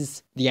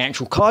applies the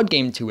actual card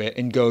game to it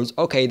and goes,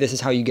 okay, this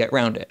is how you get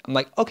around it. I'm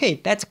like,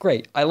 okay, that's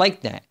great. I like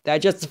that.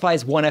 That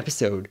justifies one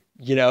episode,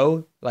 you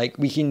know? Like,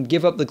 we can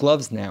give up the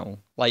gloves now.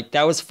 Like,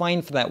 that was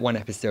fine for that one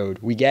episode.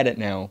 We get it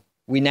now.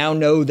 We now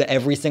know that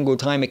every single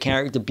time a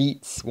character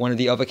beats one of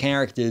the other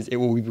characters, it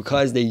will be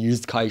because they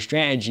used Kai's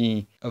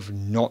strategy of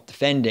not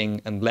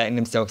defending and letting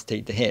themselves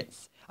take the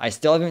hits. I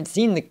still haven't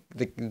seen the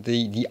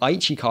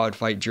Aichi card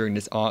fight during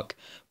this arc,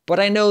 but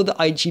I know that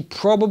Aichi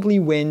probably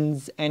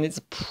wins, and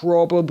it's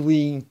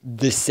probably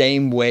the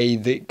same way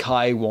that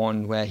Kai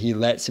won, where he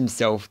lets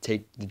himself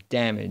take the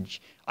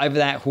damage. Either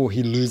that or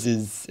he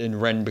loses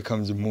and Ren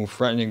becomes a more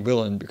threatening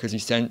villain because he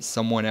sent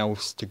someone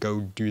else to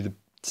go do the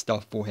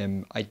stuff for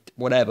him.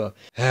 Whatever.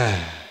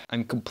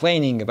 I'm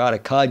complaining about a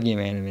card game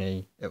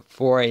anime at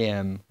 4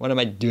 a.m. What am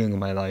I doing with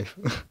my life?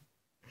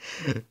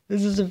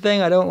 This is the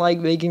thing, I don't like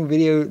making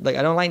videos, like,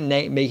 I don't like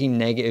making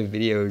negative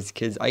videos,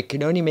 because I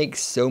can only make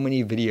so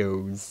many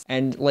videos,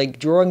 and, like,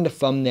 drawing the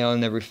thumbnail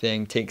and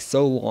everything takes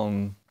so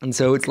long, and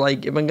so it's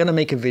like, if I'm gonna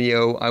make a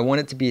video, I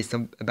want it to be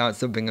about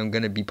something I'm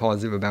gonna be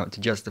positive about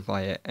to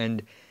justify it,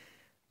 and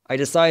I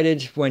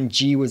decided when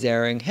G was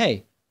airing,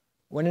 hey,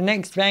 when the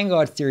next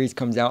Vanguard series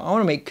comes out, I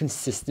want to make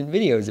consistent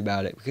videos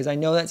about it, because I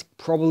know that's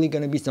probably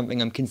gonna be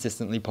something I'm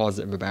consistently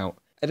positive about.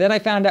 And then I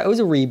found out it was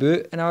a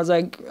reboot, and I was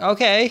like,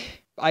 okay,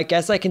 I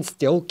guess I can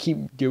still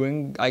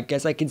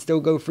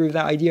go through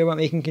that idea about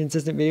making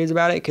consistent videos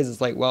about it, because it's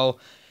like, well,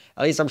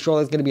 at least I'm sure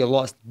there's going to be a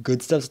lot of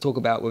good stuff to talk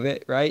about with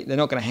it, right? They're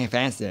not going to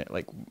half-ass it.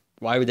 Like,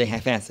 why would they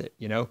half-ass it,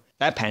 you know?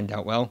 That panned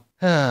out well.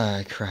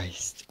 Ah,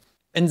 Christ.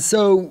 And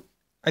so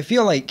I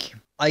feel like,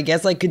 I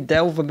guess I could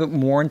delve a bit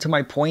more into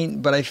my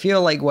point, but I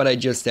feel like what I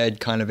just said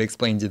kind of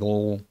explains it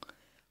all.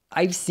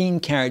 I've seen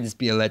characters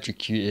be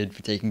electrocuted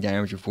for taking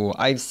damage before.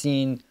 I've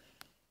seen,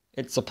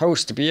 it's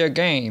supposed to be a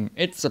game.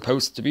 It's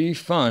supposed to be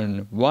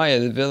fun. Why are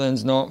the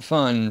villains not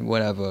fun?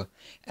 Whatever.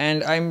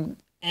 And I'm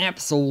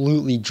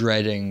absolutely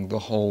dreading the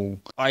whole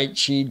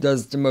Aichi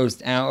does the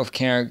most out of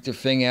character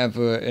thing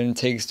ever and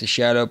takes the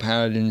Shadow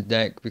Paladin's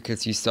deck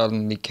because he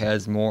suddenly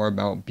cares more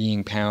about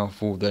being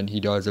powerful than he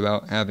does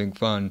about having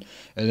fun.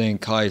 And then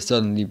Kai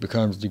suddenly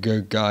becomes the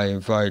good guy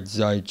and fights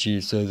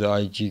Aichi so that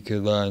Aichi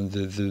can learn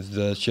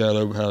the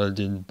Shadow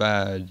Paladin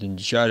bad and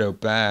Shadow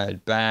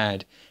bad,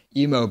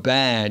 emo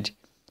bad,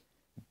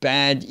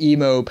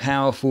 emo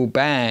powerful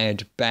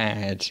bad.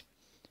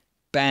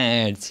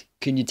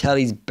 Can you tell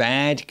he's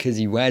bad? Because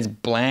he wears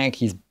black,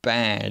 he's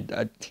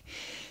bad.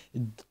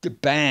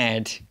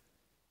 Bad.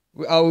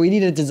 Oh, we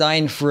need a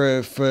design for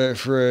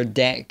a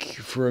deck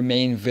for a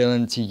main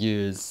villain to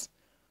use.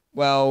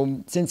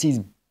 Well, since he's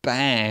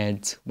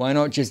bad, why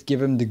not just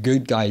give him the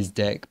good guy's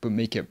deck, but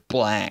make it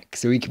black,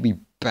 so he can be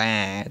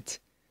bad.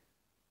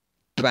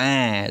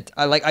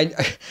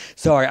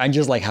 Sorry, I'm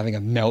just like having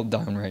a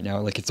meltdown right now.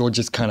 Like, it's all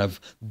just kind of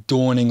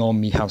dawning on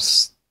me how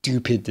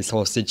stupid this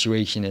whole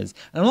situation is.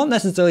 And I'm not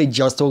necessarily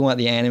just talking about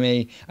the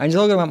anime. I'm just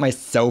talking about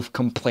myself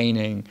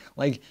complaining.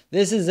 Like,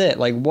 this is it.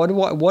 Like, what do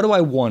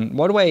I want?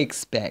 What do I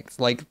expect?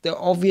 Like, they're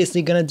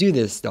obviously gonna do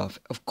this stuff.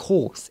 Of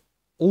course.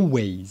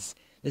 Always.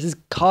 This is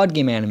card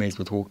game animes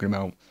we're talking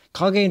about.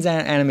 Card games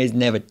and animes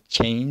never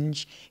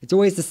change. It's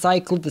always the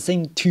cycle of the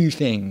same two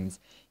things.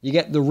 You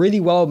get the really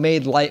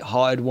well-made,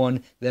 light-hearted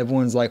one that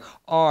everyone's like,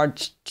 oh,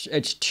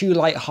 it's too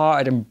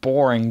light-hearted and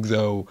boring,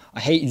 though. I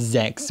hate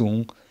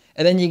Zexal.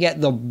 And then you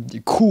get the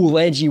cool,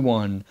 edgy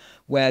one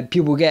where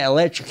people get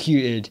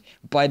electrocuted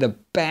by the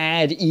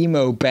bad,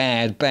 emo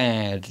bad.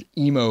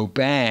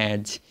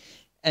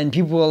 And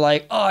people are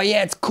like, oh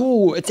yeah, it's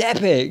cool, it's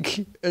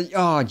epic.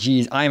 Oh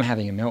geez, I am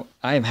having a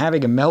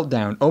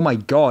meltdown. Oh my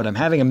god, I'm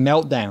having a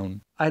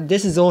meltdown.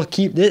 This is all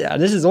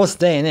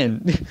staying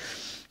in.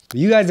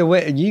 You guys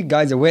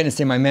are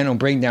witnessing my mental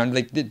breakdown.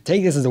 Like,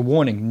 take this as a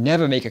warning.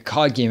 Never make a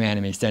card game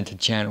anime centered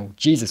channel.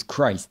 Jesus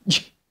Christ.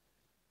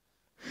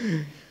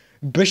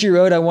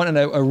 Bushiroad, I want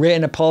a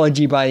written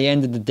apology by the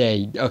end of the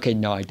day. Okay,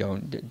 no, I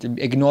don't.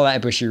 Ignore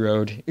that,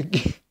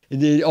 Bushiroad.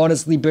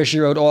 Honestly,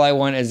 Bushiroad, all I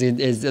want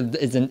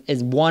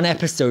is one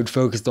episode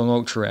focused on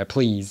Ultra Rare,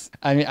 please.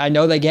 I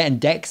know they're getting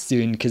decks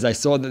soon because I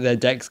saw that their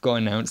decks got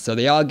announced, so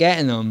they are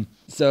getting them.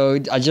 So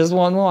I just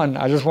want one.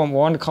 I just want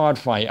one card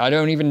fight. I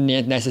don't even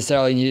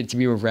necessarily need it to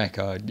be with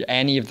record.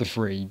 Any of the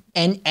three.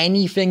 And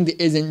anything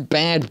that isn't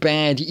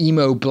bad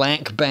emo,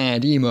 black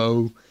bad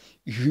emo,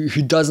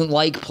 who doesn't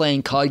like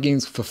playing card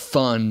games for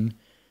fun.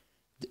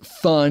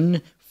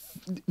 Fun?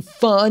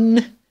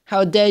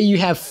 How dare you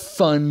have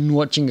fun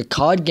watching a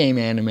card game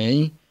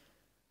anime?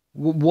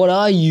 What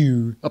are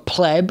you? A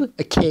pleb?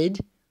 A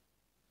kid?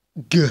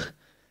 Gah.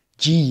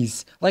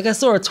 Jeez. Like, I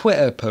saw a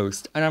Twitter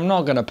post, and I'm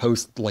not gonna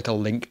post like a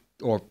link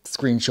or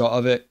screenshot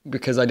of it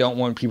because I don't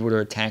want people to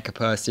attack a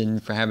person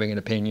for having an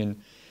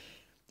opinion.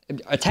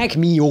 Attack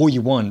me all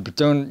you want, but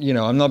don't,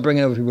 I'm not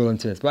bringing other people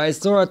into this. But I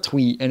saw a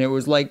tweet and it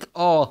was like,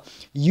 oh,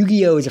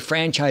 Yu-Gi-Oh! Is a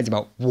franchise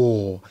about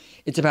war.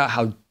 It's about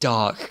how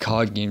dark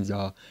card games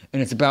are.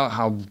 And it's about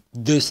how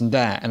this and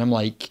that. And I'm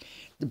like,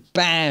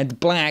 bad,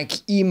 black,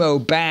 emo,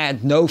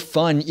 bad, no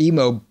fun,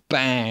 emo,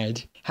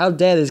 bad. How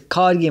dare this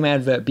card game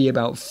advert be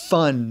about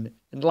fun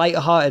and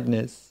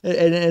lightheartedness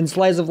and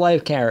slice of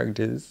life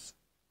characters?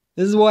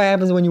 This is what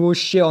happens when you all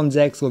shit on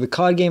Zexal. The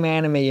card game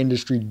anime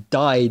industry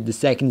died the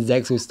second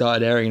Zexal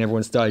started airing and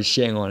everyone started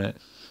shitting on it.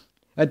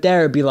 How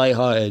dare it be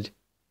lighthearted?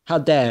 How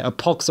dare a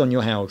pox on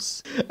your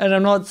house? And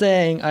I'm not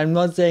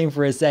saying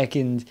for a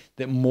second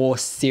that more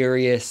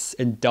serious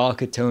and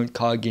darker toned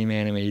card game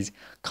animes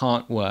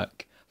can't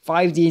work.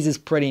 5Ds is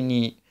pretty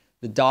neat.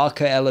 The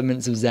darker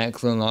elements of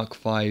Zexal and Arc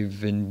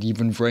 5 and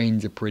even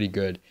Vrains are pretty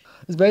good.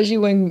 Especially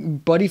when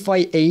Buddy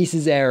Fight Ace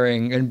is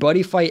airing, and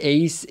Buddy Fight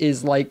Ace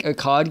is like a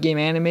card game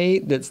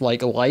anime that's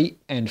like light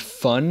and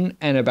fun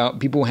and about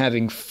people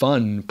having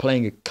fun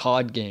playing a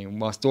card game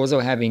whilst also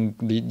having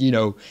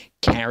the,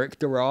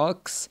 character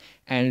arcs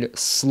and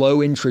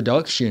slow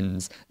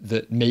introductions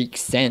that make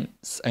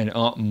sense and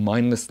aren't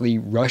mindlessly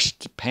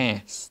rushed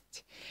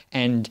past.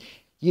 And,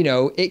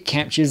 it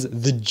captures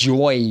the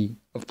joy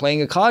of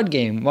playing a card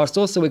game whilst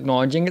also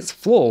acknowledging its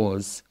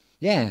flaws.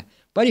 Yeah.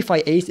 Buddy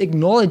Fight Ace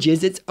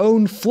acknowledges its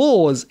own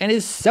flaws and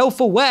is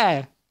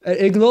self-aware.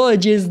 It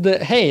acknowledges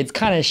that, hey, it's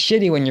kind of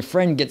shitty when your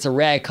friend gets a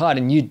rare card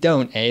and you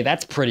don't, eh?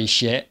 That's pretty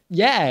shit.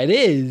 Yeah, it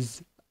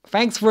is.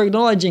 Thanks for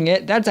acknowledging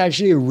it. That's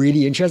actually a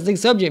really interesting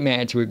subject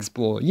matter to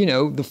explore.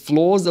 The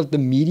flaws of the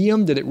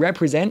medium that it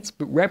represents,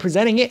 but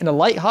representing it in a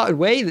lighthearted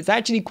way that's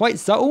actually quite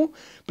subtle,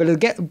 but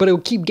it'll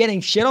keep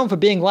getting shit on for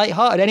being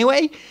lighthearted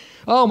anyway.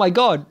 Oh my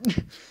god.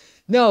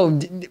 No,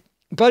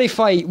 Buddy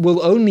Fight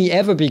will only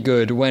ever be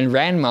good when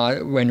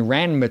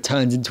Ranma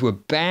turns into a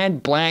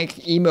bad,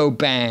 black, emo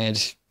bad,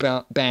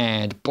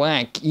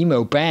 black,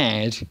 emo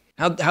bad.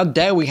 How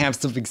dare we have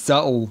something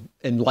subtle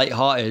and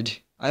lighthearted?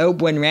 I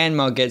hope when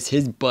Ranma gets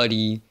his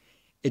buddy,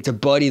 it's a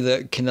buddy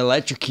that can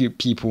electrocute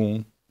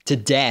people to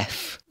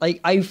death.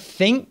 Like, I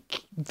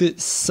think that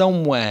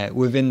somewhere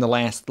within the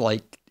last,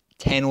 like,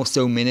 10 or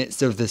so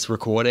minutes of this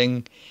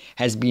recording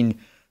has been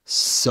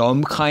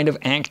some kind of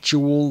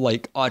actual,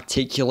 like,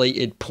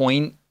 articulated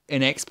point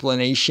and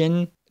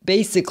explanation.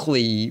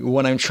 Basically,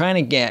 what I'm trying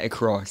to get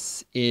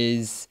across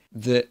is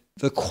that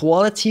the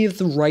quality of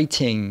the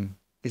writing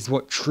is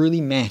what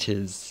truly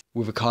matters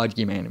with a card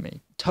game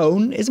anime.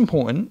 Tone is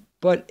important,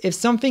 but if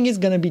something is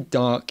going to be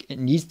dark, it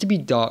needs to be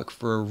dark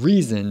for a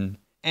reason.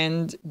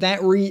 And that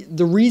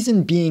the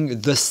reason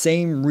being the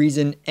same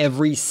reason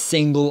every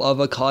single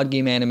other card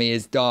game anime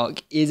is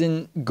dark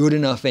isn't good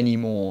enough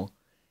anymore.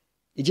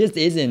 It just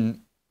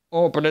isn't.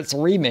 Oh, but it's a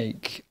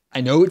remake. I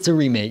know it's a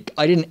remake.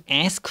 I didn't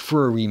ask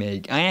for a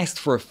remake. I asked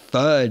for a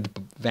third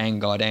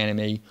Vanguard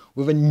anime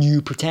with a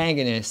new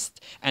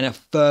protagonist and a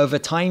further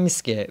time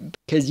skip.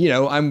 Because, you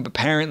know, I'm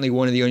apparently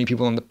one of the only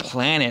people on the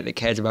planet that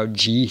cares about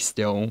G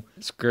still.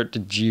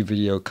 Scripted G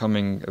video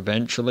coming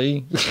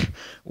eventually.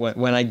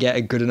 when I get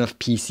a good enough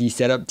PC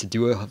setup to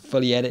do a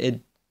fully edited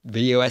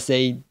video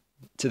essay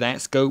to that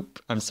scope.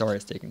 I'm sorry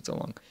it's taking so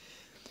long.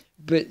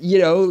 But, you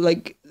know,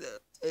 like,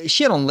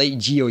 shit on Late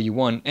G all you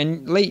want,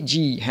 and Late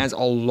G has a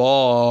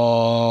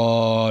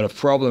lot of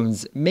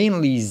problems,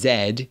 mainly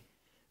Z,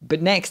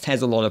 but Next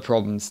has a lot of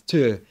problems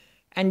too.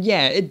 And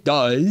yeah, it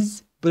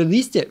does, but at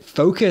least it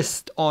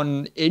focused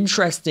on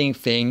interesting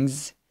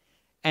things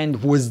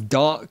and was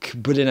dark,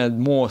 but in a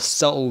more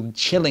subtle,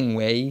 chilling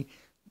way.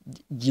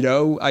 You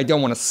know, I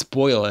don't want to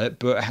spoil it,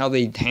 but how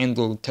they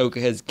handle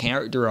Tokaha's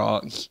character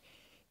arc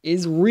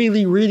is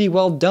really, really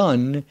well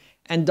done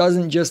and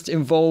doesn't just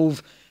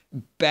involve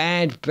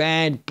bad,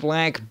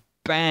 black,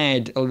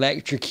 bad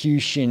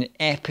electrocution,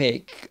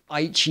 epic.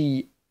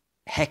 Aichi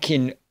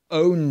heckin'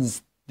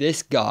 owns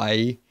this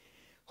guy.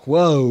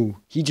 Whoa,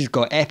 he just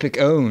got epic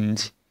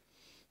owned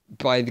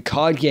by the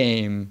card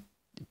game.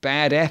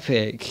 Bad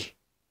epic.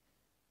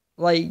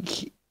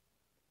 Like,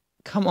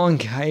 come on,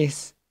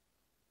 guys.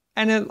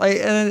 And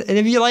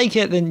if you like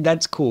it, then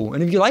that's cool.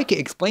 And if you like it,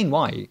 explain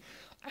why.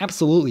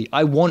 Absolutely.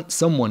 I want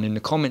someone in the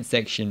comment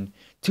section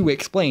to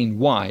explain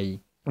why.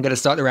 I'm going to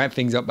start to wrap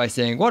things up by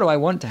saying, what do I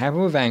want to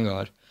happen with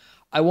Vanguard?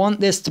 I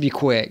want this to be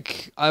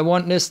quick. I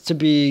want this to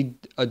be,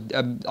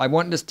 I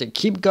want this to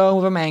keep going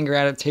with a manga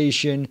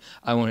adaptation.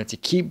 I want it to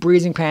keep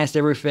breezing past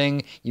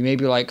everything. You may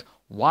be like,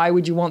 why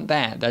would you want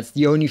that? That's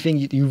the only thing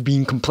you've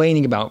been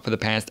complaining about for the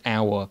past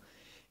hour.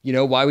 You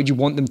know, why would you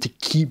want them to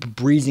keep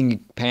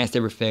breezing past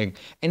everything?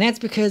 And that's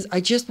because I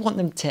just want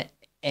them to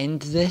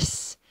end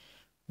this.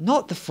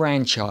 Not the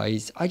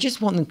franchise. I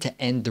just want them to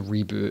end the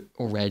reboot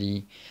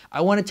already.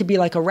 I want it to be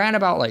like around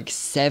about like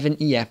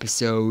 70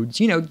 episodes,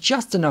 you know,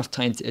 just enough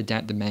time to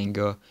adapt the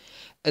manga.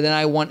 And then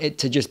I want it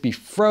to just be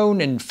thrown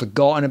and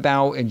forgotten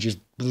about and just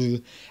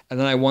bleh. And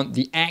then I want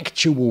the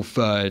actual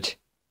third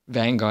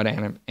Vanguard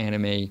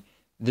anime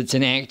that's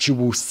an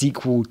actual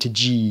sequel to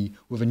G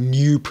with a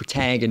new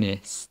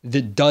protagonist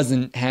that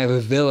doesn't have a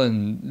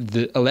villain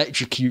that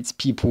electrocutes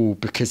people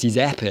because he's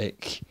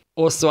epic.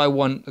 Also, I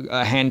want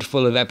a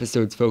handful of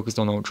episodes focused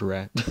on Ultra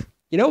Rare.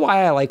 You know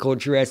why I like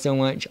Ultra Rare so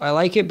much? I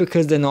like it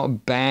because they're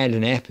not bad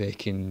and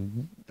epic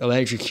and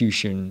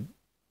electrocution.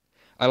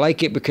 I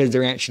like it because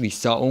they're actually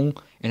subtle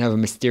and have a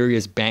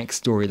mysterious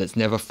backstory that's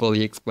never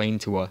fully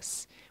explained to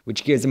us,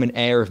 which gives them an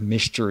air of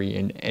mystery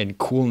and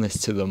coolness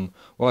to them,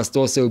 whilst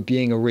also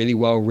being a really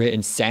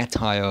well-written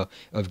satire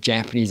of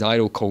Japanese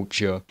idol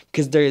culture.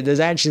 Because there's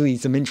actually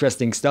some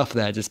interesting stuff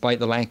there, despite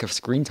the lack of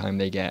screen time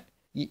they get.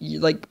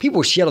 Like,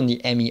 people shit on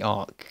the Emmy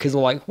arc because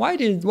they're like, why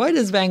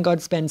does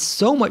Vanguard spend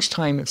so much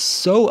time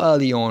so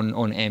early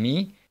on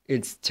Emmy?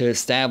 It's to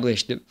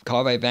establish that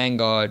CardFight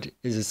Vanguard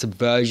is a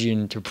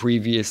subversion to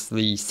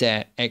previously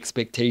set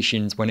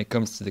expectations when it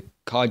comes to the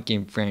card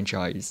game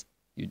franchise.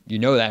 You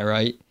know that,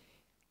 right?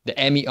 The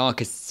Emmy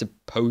arc is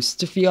supposed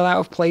to feel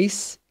out of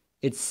place.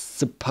 It's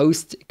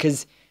supposed to,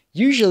 because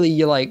usually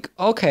you're like,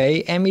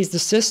 okay, Emmy's the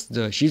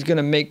sister. She's going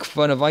to make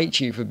fun of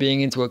Aichi for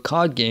being into a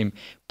card game.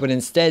 But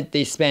instead,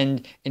 they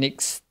spend an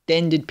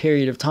extended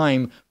period of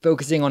time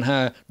focusing on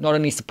her not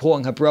only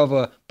supporting her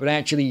brother, but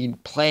actually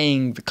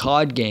playing the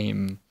card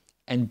game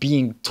and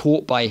being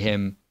taught by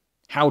him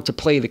how to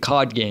play the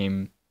card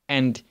game.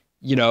 And,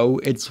 you know,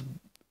 it's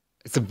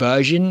a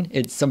version.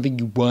 It's something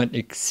you weren't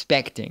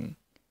expecting,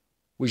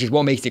 which is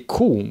what makes it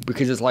cool,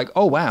 because it's like,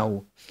 oh,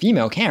 wow,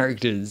 female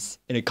characters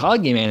in a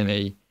card game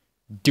anime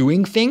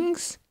doing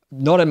things?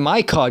 Not in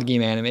my card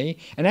game anime.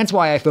 And that's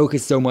why I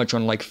focus so much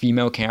on like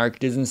female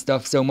characters and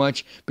stuff so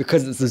much,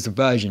 because it's a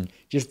subversion.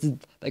 Just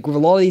like with a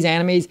lot of these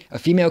animes, a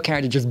female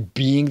character just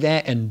being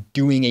there and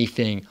doing a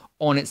thing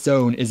on its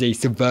own is a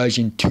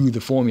subversion to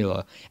the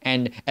formula.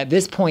 And at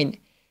this point,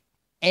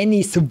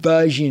 any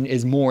subversion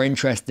is more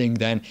interesting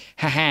than,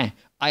 haha,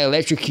 I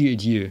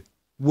electrocuted you.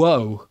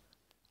 Whoa,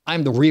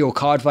 I'm the real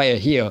card fighter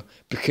here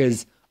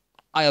because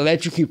I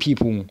electrocute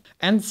people.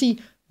 And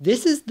see,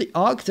 this is the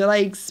arc that I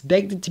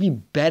expected to be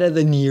better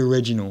than the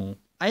original.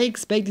 I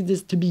expected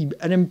this to be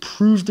an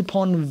improved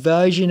upon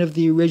version of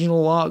the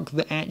original arc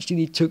that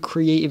actually took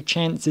creative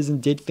chances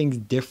and did things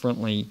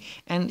differently.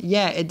 And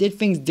yeah, it did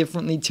things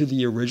differently to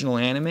the original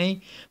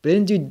anime, but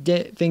it didn't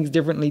do things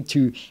differently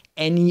to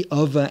any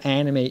other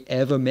anime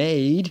ever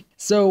made.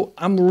 So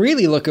I'm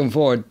really looking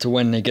forward to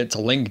when they get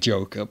to Link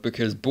Joker,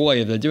 because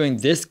boy, if they're doing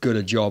this good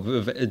a job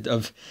of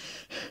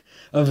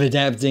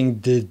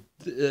adapting the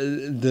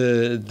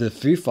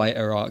Foo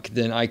Fighter arc,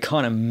 then I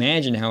can't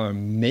imagine how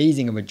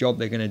amazing of a job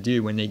they're going to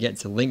do when they get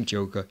to Link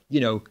Joker.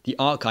 You know, the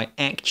arc I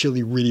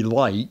actually really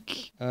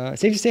like.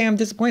 Safe to say I'm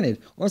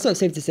disappointed. Also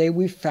safe to say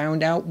we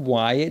found out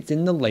why it's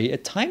in the later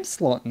time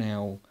slot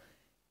now.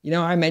 You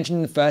know, I mentioned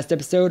in the first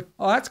episode,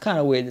 oh, that's kind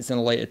of weird it's in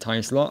a later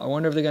time slot. I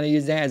wonder if they're going to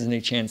use that as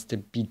a chance to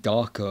be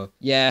darker.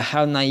 Yeah,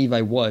 how naive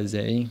I was, eh?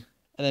 And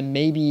then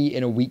maybe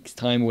in a week's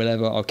time or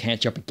whatever, I'll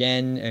catch up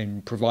again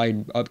and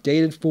provide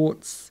updated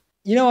thoughts.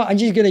 You know what, I'm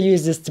just going to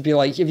use this to be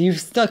like, if you've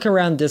stuck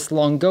around this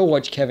long, go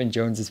watch Kevin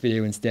Jones's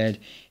video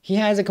instead. He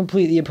has a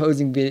completely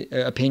opposing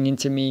opinion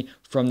to me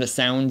from the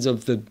sounds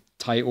of the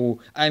title.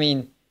 I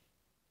mean,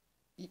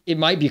 it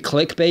might be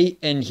clickbait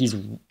and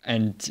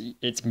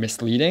it's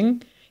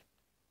misleading,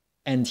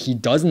 and he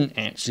doesn't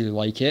actually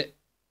like it,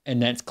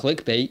 and that's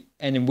clickbait,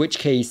 and in which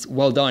case,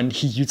 well done,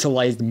 he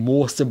utilized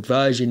more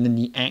subversion than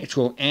the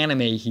actual anime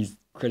he's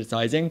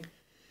criticizing.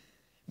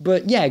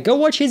 But yeah, go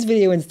watch his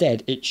video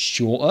instead. It's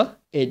shorter.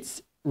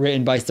 It's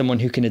written by someone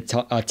who can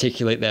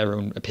articulate their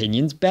own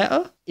opinions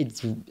better.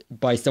 It's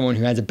by someone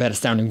who has a better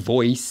sounding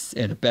voice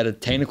and a better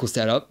technical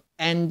setup.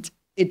 And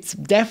it's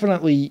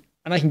definitely,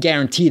 and I can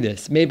guarantee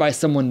this, made by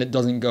someone that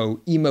doesn't go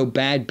emo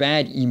bad,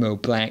 emo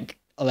black,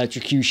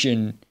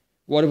 electrocution.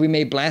 What if we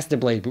made Blaster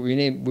Blade, but we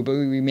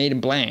made him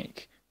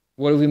black?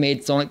 What if we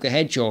made Sonic the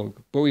Hedgehog,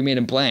 but we made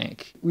him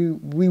black? We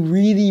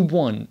really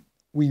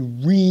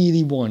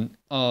want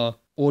our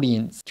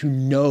audience to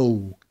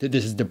know that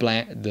this is the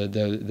bad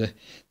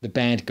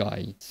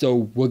guy. So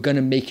we're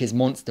gonna make his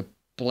monster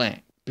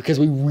black because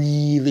we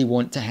really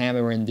want to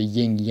hammer in the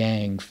yin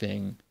yang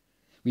thing.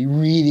 We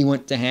really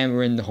want to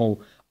hammer in the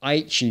whole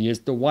Aichi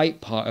is the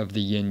white part of the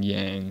yin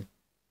yang.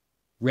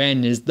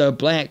 Ren is the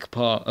black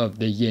part of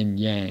the yin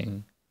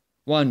yang.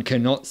 One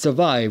cannot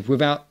survive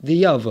without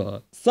the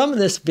other. Some of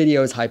this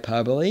video is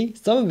hyperbole,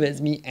 some of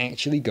it's me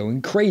actually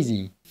going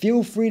crazy.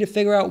 Feel free to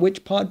figure out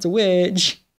which parts are which.